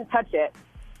can't even touch it.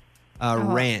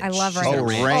 Ranch. I love ranch. Oh,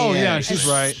 ranch. Oh, yeah, she's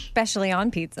right. Especially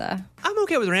on pizza. I'm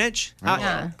okay with ranch.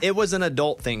 It was an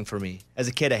adult thing for me. As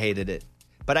a kid, I hated it.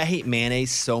 But I hate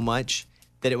mayonnaise so much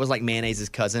that it was like mayonnaise's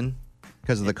cousin.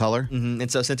 Because of the color? Mm-hmm.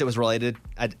 And so since it was related,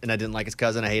 and I didn't like its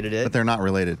cousin, I hated it. But they're not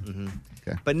related. Mm-hmm.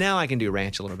 Okay. But now I can do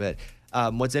ranch a little bit.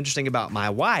 What's interesting about my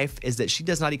wife is that she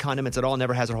does not eat condiments at all,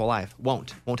 never has her whole life.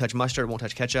 Won't touch mustard, won't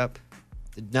touch ketchup,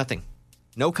 nothing.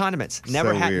 No condiments.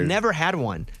 Never had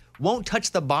one. Won't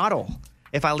touch the bottle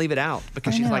if I leave it out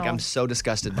because she's like, I'm so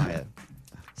disgusted by it.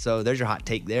 So there's your hot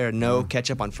take there. No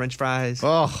ketchup on French fries.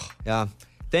 Oh. Yeah.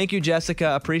 Thank you,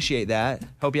 Jessica. Appreciate that.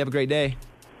 Hope you have a great day.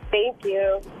 Thank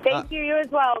you. Thank you as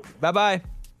well. Bye-bye.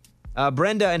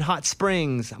 Brenda in Hot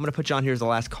Springs. I'm going to put you on here as the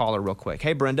last caller real quick.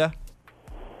 Hey, Brenda.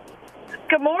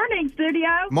 Good morning, studio.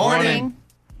 Morning.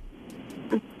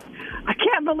 I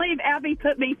can't believe Abby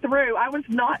put me through. I was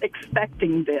not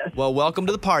expecting this. Well, welcome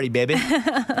to the party, baby.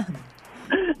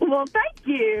 Well, thank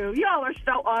you. Y'all are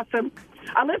so awesome.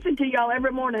 I listen to y'all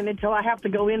every morning until I have to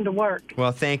go into work.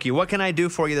 Well, thank you. What can I do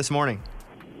for you this morning?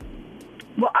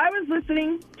 Well, I was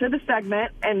listening to the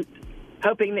segment and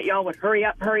hoping that y'all would hurry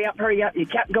up, hurry up, hurry up. You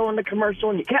kept going to commercial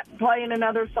and you kept playing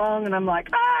another song, and I'm like,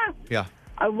 Yeah.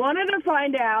 I wanted to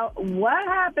find out what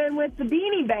happened with the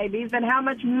Beanie Babies and how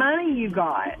much money you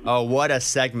got. Oh, what a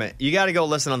segment. You got to go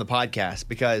listen on the podcast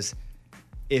because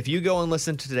if you go and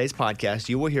listen to today's podcast,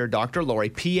 you will hear Dr. Lori,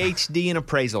 PhD in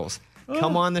appraisals,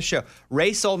 come on the show.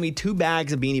 Ray sold me 2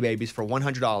 bags of Beanie Babies for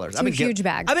 $100. Two huge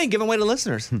bags. I've been giving away to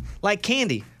listeners like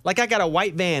candy. Like I got a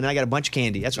white van and I got a bunch of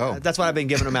candy. That's what I've been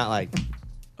giving them out like.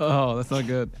 Oh, that's not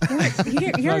good.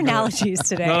 Your analogies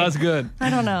today. No, that's good. I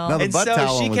don't know. And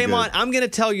so she came on. I'm going to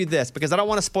tell you this because I don't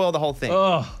want to spoil the whole thing.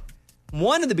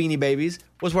 One of the Beanie Babies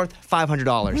was worth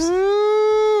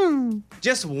 $500.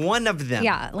 Just one of them.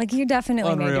 Yeah, like you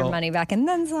definitely made your money back and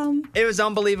then some. It was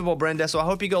unbelievable, Brenda. So I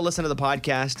hope you go listen to the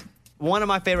podcast. One of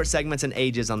my favorite segments in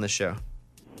ages on this show.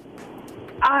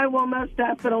 I will most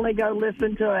definitely go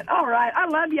listen to it. All right. I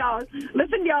love y'all.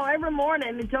 Listen to y'all every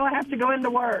morning until I have to go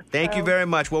into work. Thank you very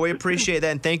much. Well, we appreciate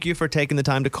that. And thank you for taking the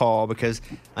time to call because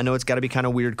I know it's got to be kind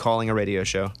of weird calling a radio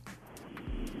show.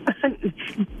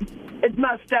 It's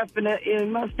most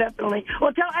definitely.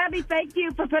 Well, tell Abby thank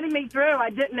you for putting me through. I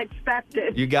didn't expect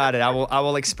it. You got it. I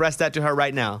will express that to her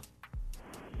right now.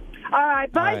 All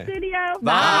right. Bye, All right. studio.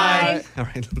 Bye. All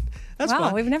right. That's wow,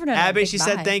 fun. we've never done Abby, a she big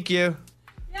said bye. thank you.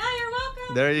 Yeah, you're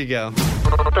welcome. There you go.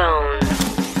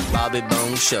 Bobby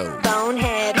Bone Show.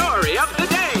 Bonehead. Story of the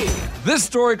day. This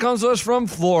story comes to us from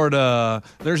Florida.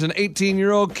 There's an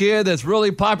 18-year-old kid that's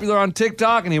really popular on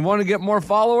TikTok, and he wanted to get more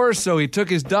followers, so he took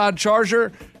his Dodge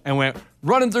Charger and went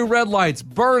running through red lights,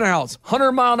 burnouts,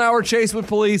 100-mile-an-hour chase with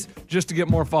police just to get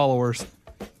more followers.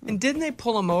 And didn't they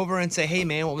pull him over and say, hey,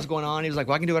 man, what was going on? He was like,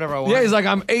 well, I can do whatever I want. Yeah, he's like,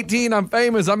 I'm 18, I'm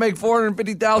famous, I make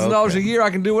 $450,000 a year,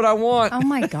 I can do what I want. Oh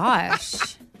my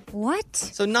gosh. What?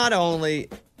 So not only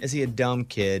is he a dumb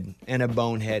kid and a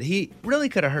bonehead, he really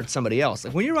could have hurt somebody else.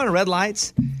 Like when you're running red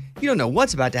lights, you don't know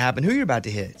what's about to happen, who you're about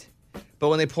to hit. But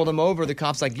when they pulled him over, the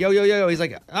cop's like, yo, yo, yo, yo. He's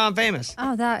like, oh, I'm famous.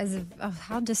 Oh, that is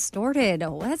how distorted.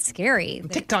 Oh, that's scary. I'm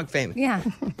TikTok famous. Yeah.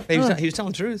 He was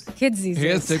telling the truth. Kids these He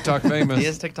days. is TikTok famous. He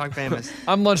is TikTok famous.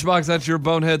 I'm Lunchbox, that's your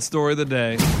bonehead story of the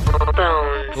day.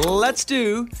 Let's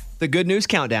do the good news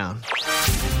countdown.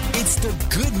 It's the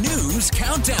Good News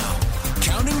Countdown.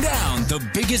 Counting down the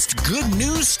biggest good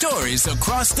news stories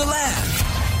across the land.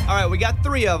 All right, we got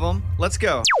 3 of them. Let's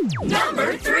go.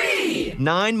 Number 3.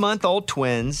 9-month-old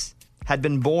twins had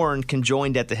been born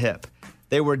conjoined at the hip.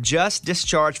 They were just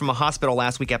discharged from a hospital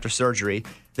last week after surgery.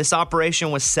 This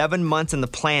operation was 7 months in the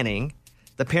planning.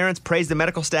 The parents praised the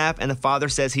medical staff, and the father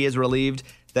says he is relieved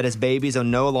that his babies are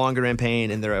no longer in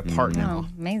pain and they're apart now. Oh,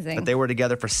 amazing. But they were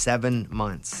together for 7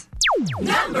 months.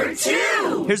 Number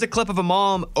 2. Here's a clip of a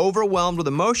mom overwhelmed with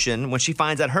emotion when she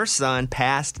finds that her son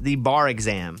passed the bar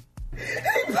exam.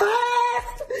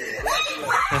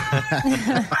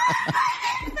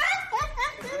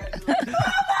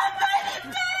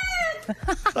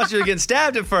 Thought you were getting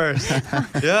stabbed at first.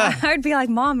 Yeah. I would be like,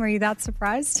 Mom, are you that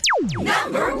surprised?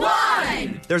 Number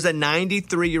 1. There's a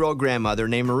 93-year-old grandmother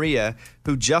named Maria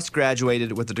who just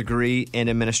graduated with a degree in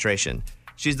administration.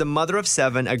 She's the mother of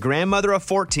 7, a grandmother of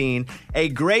 14, a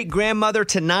great-grandmother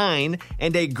to 9,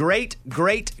 and a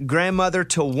great-great-grandmother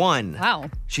to 1. Wow.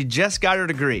 She just got her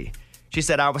degree. She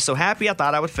said, I was so happy I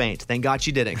thought I would faint. Thank God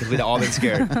she didn't, because we'd all been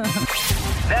scared.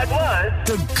 That was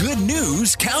the Good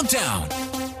News Countdown.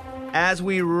 As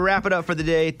we wrap it up for the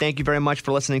day, thank you very much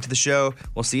for listening to the show.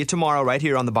 We'll see you tomorrow right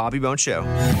here on The Bobby Bones Show.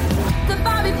 The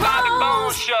Bobby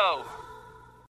Bones Show.